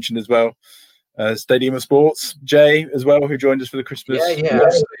have to mention as well Stadium of Sports, Jay as well, who joined us for the Christmas. Yeah.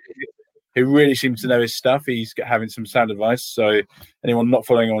 Who really seems to know his stuff. He's having some sound advice. So anyone not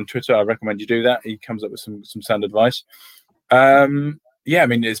following him on Twitter, I recommend you do that. He comes up with some sound advice. I mean,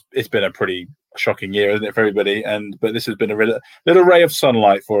 it's been a pretty shocking year, isn't it, for everybody? But this has been a little ray of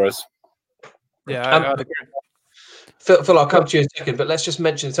sunlight for us. Yeah, I'd agree. Phil, I'll come to you in a second, but let's just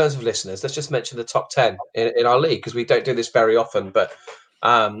mention, in terms of listeners, let's just mention the top 10 in our league, because we don't do this very often. But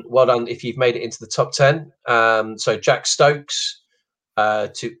well done if you've made it into the top 10. So Jack Stokes,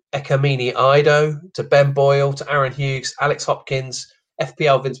 to Ekamini Ido, to Ben Boyle, to Aaron Hughes, Alex Hopkins,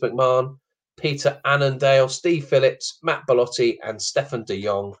 FPL Vince McMahon, Peter Annandale, Steve Phillips, Matt Bellotti, and Stefan de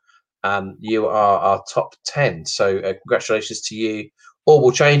Jong. You are our top 10. So congratulations to you. All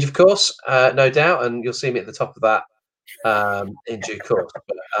will change, of course, no doubt, and you'll see me at the top of that in due course.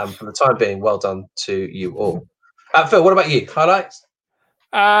 But for the time being, well done to you all. Phil, what about you? Highlights?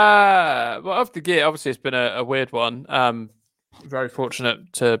 Well, of the year, obviously, it's been a weird one. Very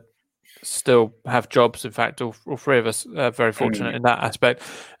fortunate to still have jobs. In fact, all three of us are very fortunate in that aspect.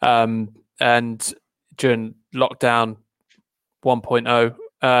 And during lockdown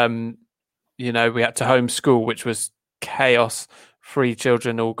 1.0, we had to homeschool, which was chaos. 3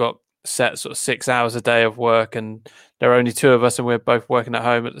 children all got set sort of 6 hours a day of work, and there are only 2 of us, and we're both working at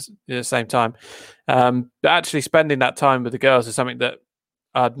home at the same time. But actually spending that time with the girls is something that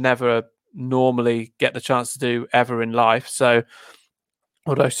I'd never normally get the chance to do ever in life. So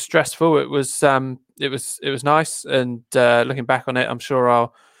although stressful, it was nice, and looking back on it, I'm sure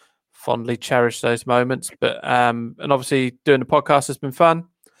I'll fondly cherish those moments. But and obviously doing the podcast has been fun,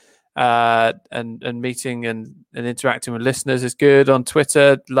 and meeting and interacting with listeners is good on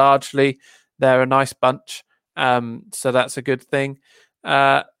Twitter. Largely they're a nice bunch, so that's a good thing.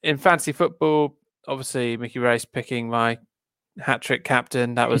 In fantasy football, obviously Mickey Race picking my hat-trick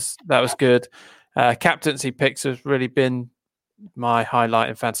captain. That was good. Captaincy picks have really been my highlight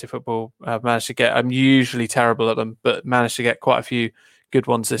in fantasy football. I've managed to get. I'm usually terrible at them, but managed to get quite a few good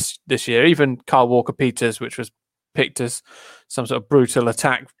ones this year. Even Kyle Walker-Peters, which was picked as some sort of brutal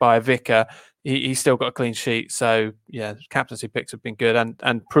attack by a vicar, he still got a clean sheet. So yeah, captaincy picks have been good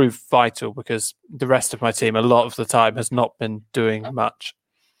and proved vital because the rest of my team a lot of the time has not been doing much.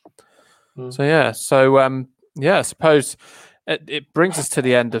 So yeah, I suppose it brings us to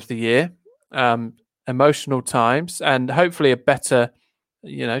the end of the year. Emotional times and hopefully a better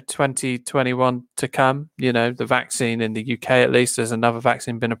 2021 to come. The vaccine in the UK, at least there's another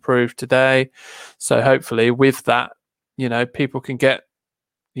vaccine been approved today, so hopefully with that people can get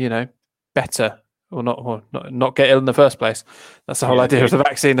better or not get ill in the first place. That's the whole idea of the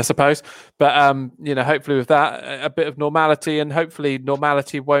vaccine, I suppose. But hopefully with that a bit of normality, and hopefully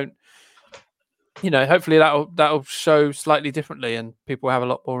normality won't hopefully that'll show slightly differently, and people have a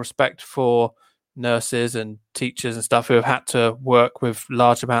lot more respect for nurses and teachers and stuff who have had to work with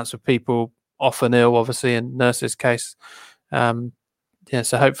large amounts of people often ill, obviously in nurses' case. So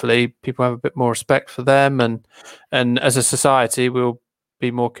hopefully people have a bit more respect for them, and as a society we'll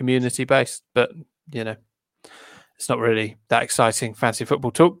be more community based. But it's not really that exciting fantasy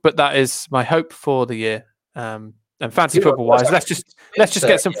football talk, but that is my hope for the year. And fantasy football wise, let's just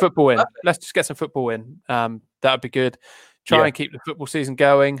get some football in. Let's just get some football in. That would be good. Try and keep the football season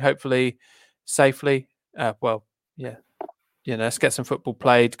going, hopefully safely. Let's get some football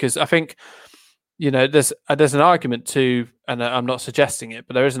played, because I think there's an argument to, and I'm not suggesting it,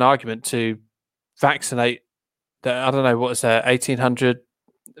 but there is an argument to vaccinate the, I don't know, what is there, 1,800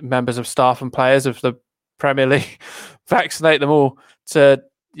 members of staff and players of the Premier League, vaccinate them all to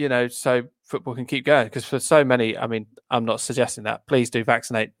so football can keep going. Because for so many, I mean, I'm not suggesting that, please do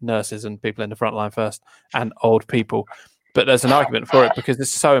vaccinate nurses and people in the front line first, and old people. But there's an argument for it because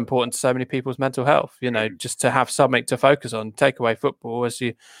it's so important to so many people's mental health, just to have something to focus on. Take away football, as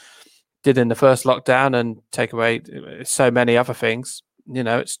you did in the first lockdown, and take away so many other things.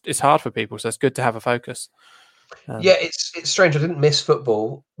 It's hard for people, so it's good to have a focus. It's strange. I didn't miss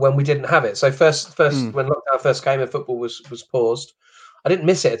football when we didn't have it. So first when lockdown first came and football was paused, I didn't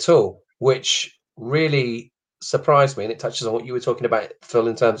miss it at all, which really surprised me. And it touches on what you were talking about, Phil,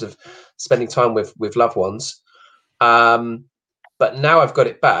 in terms of spending time with loved ones. But now I've got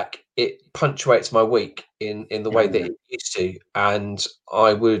it back, it punctuates my week in the way that it used to, and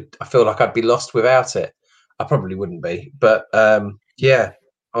I feel like I'd be lost without it. I probably wouldn't be, but odd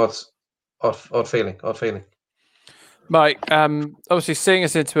feeling. Mike, obviously seeing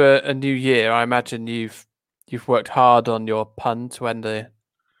us into a new year, I imagine you've worked hard on your pun to end the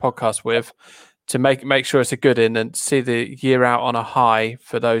podcast with, to make sure it's a good in and see the year out on a high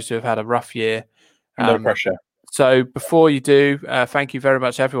for those who have had a rough year. No pressure. So before you do, thank you very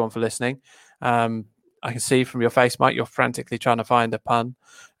much, everyone, for listening. I can see from your face, Mike, you're frantically trying to find a pun.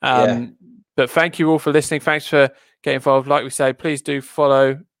 But thank you all for listening. Thanks for getting involved. Like we say, please do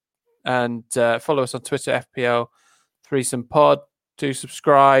follow us on Twitter, FPL Threesome Pod. Do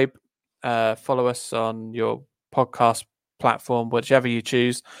subscribe. Follow us on your podcast platform, whichever you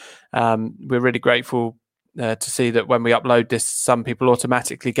choose. We're really grateful to see that when we upload this, some people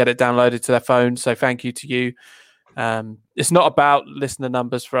automatically get it downloaded to their phone. So thank you to you. It's not about listener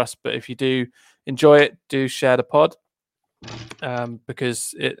numbers for us, but if you do enjoy it, do share the pod,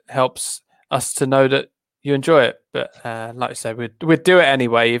 because it helps us to know that you enjoy it. But like I said, we'd do it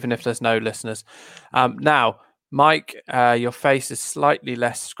anyway, even if there's no listeners. Now, Mike, your face is slightly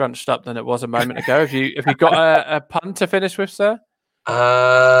less scrunched up than it was a moment ago. Have you got a pun to finish with, sir?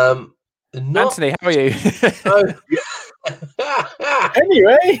 Anthony, how are you?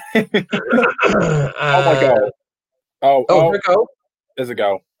 Anyway. Oh my god. Oh, there's a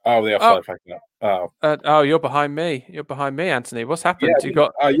goal. Oh, the offside factor. Oh, you're behind me. Anthony. What's happened?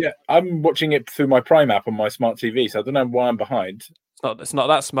 I'm watching it through my Prime app on my smart TV, so I don't know why I'm behind. It's not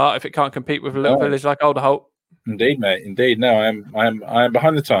that smart if it can't compete with a little village like Alderholt. Indeed, mate. Indeed. No, I am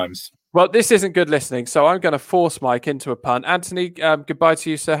behind the times. Well, this isn't good listening, so I'm going to force Mike into a pun. Anthony, goodbye to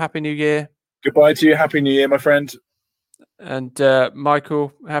you, sir. Happy New Year. Goodbye to you. Happy New Year, my friend. And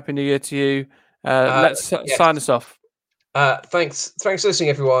Michael, Happy New Year to you. Let's sign us off. Thanks for listening,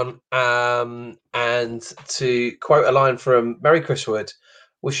 everyone. And to quote a line from Merry Christwood,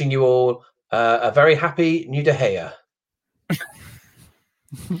 wishing you all a very happy New Year.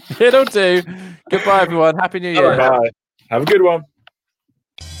 It'll do. Goodbye, everyone. Happy New Year. Bye. Have a good one.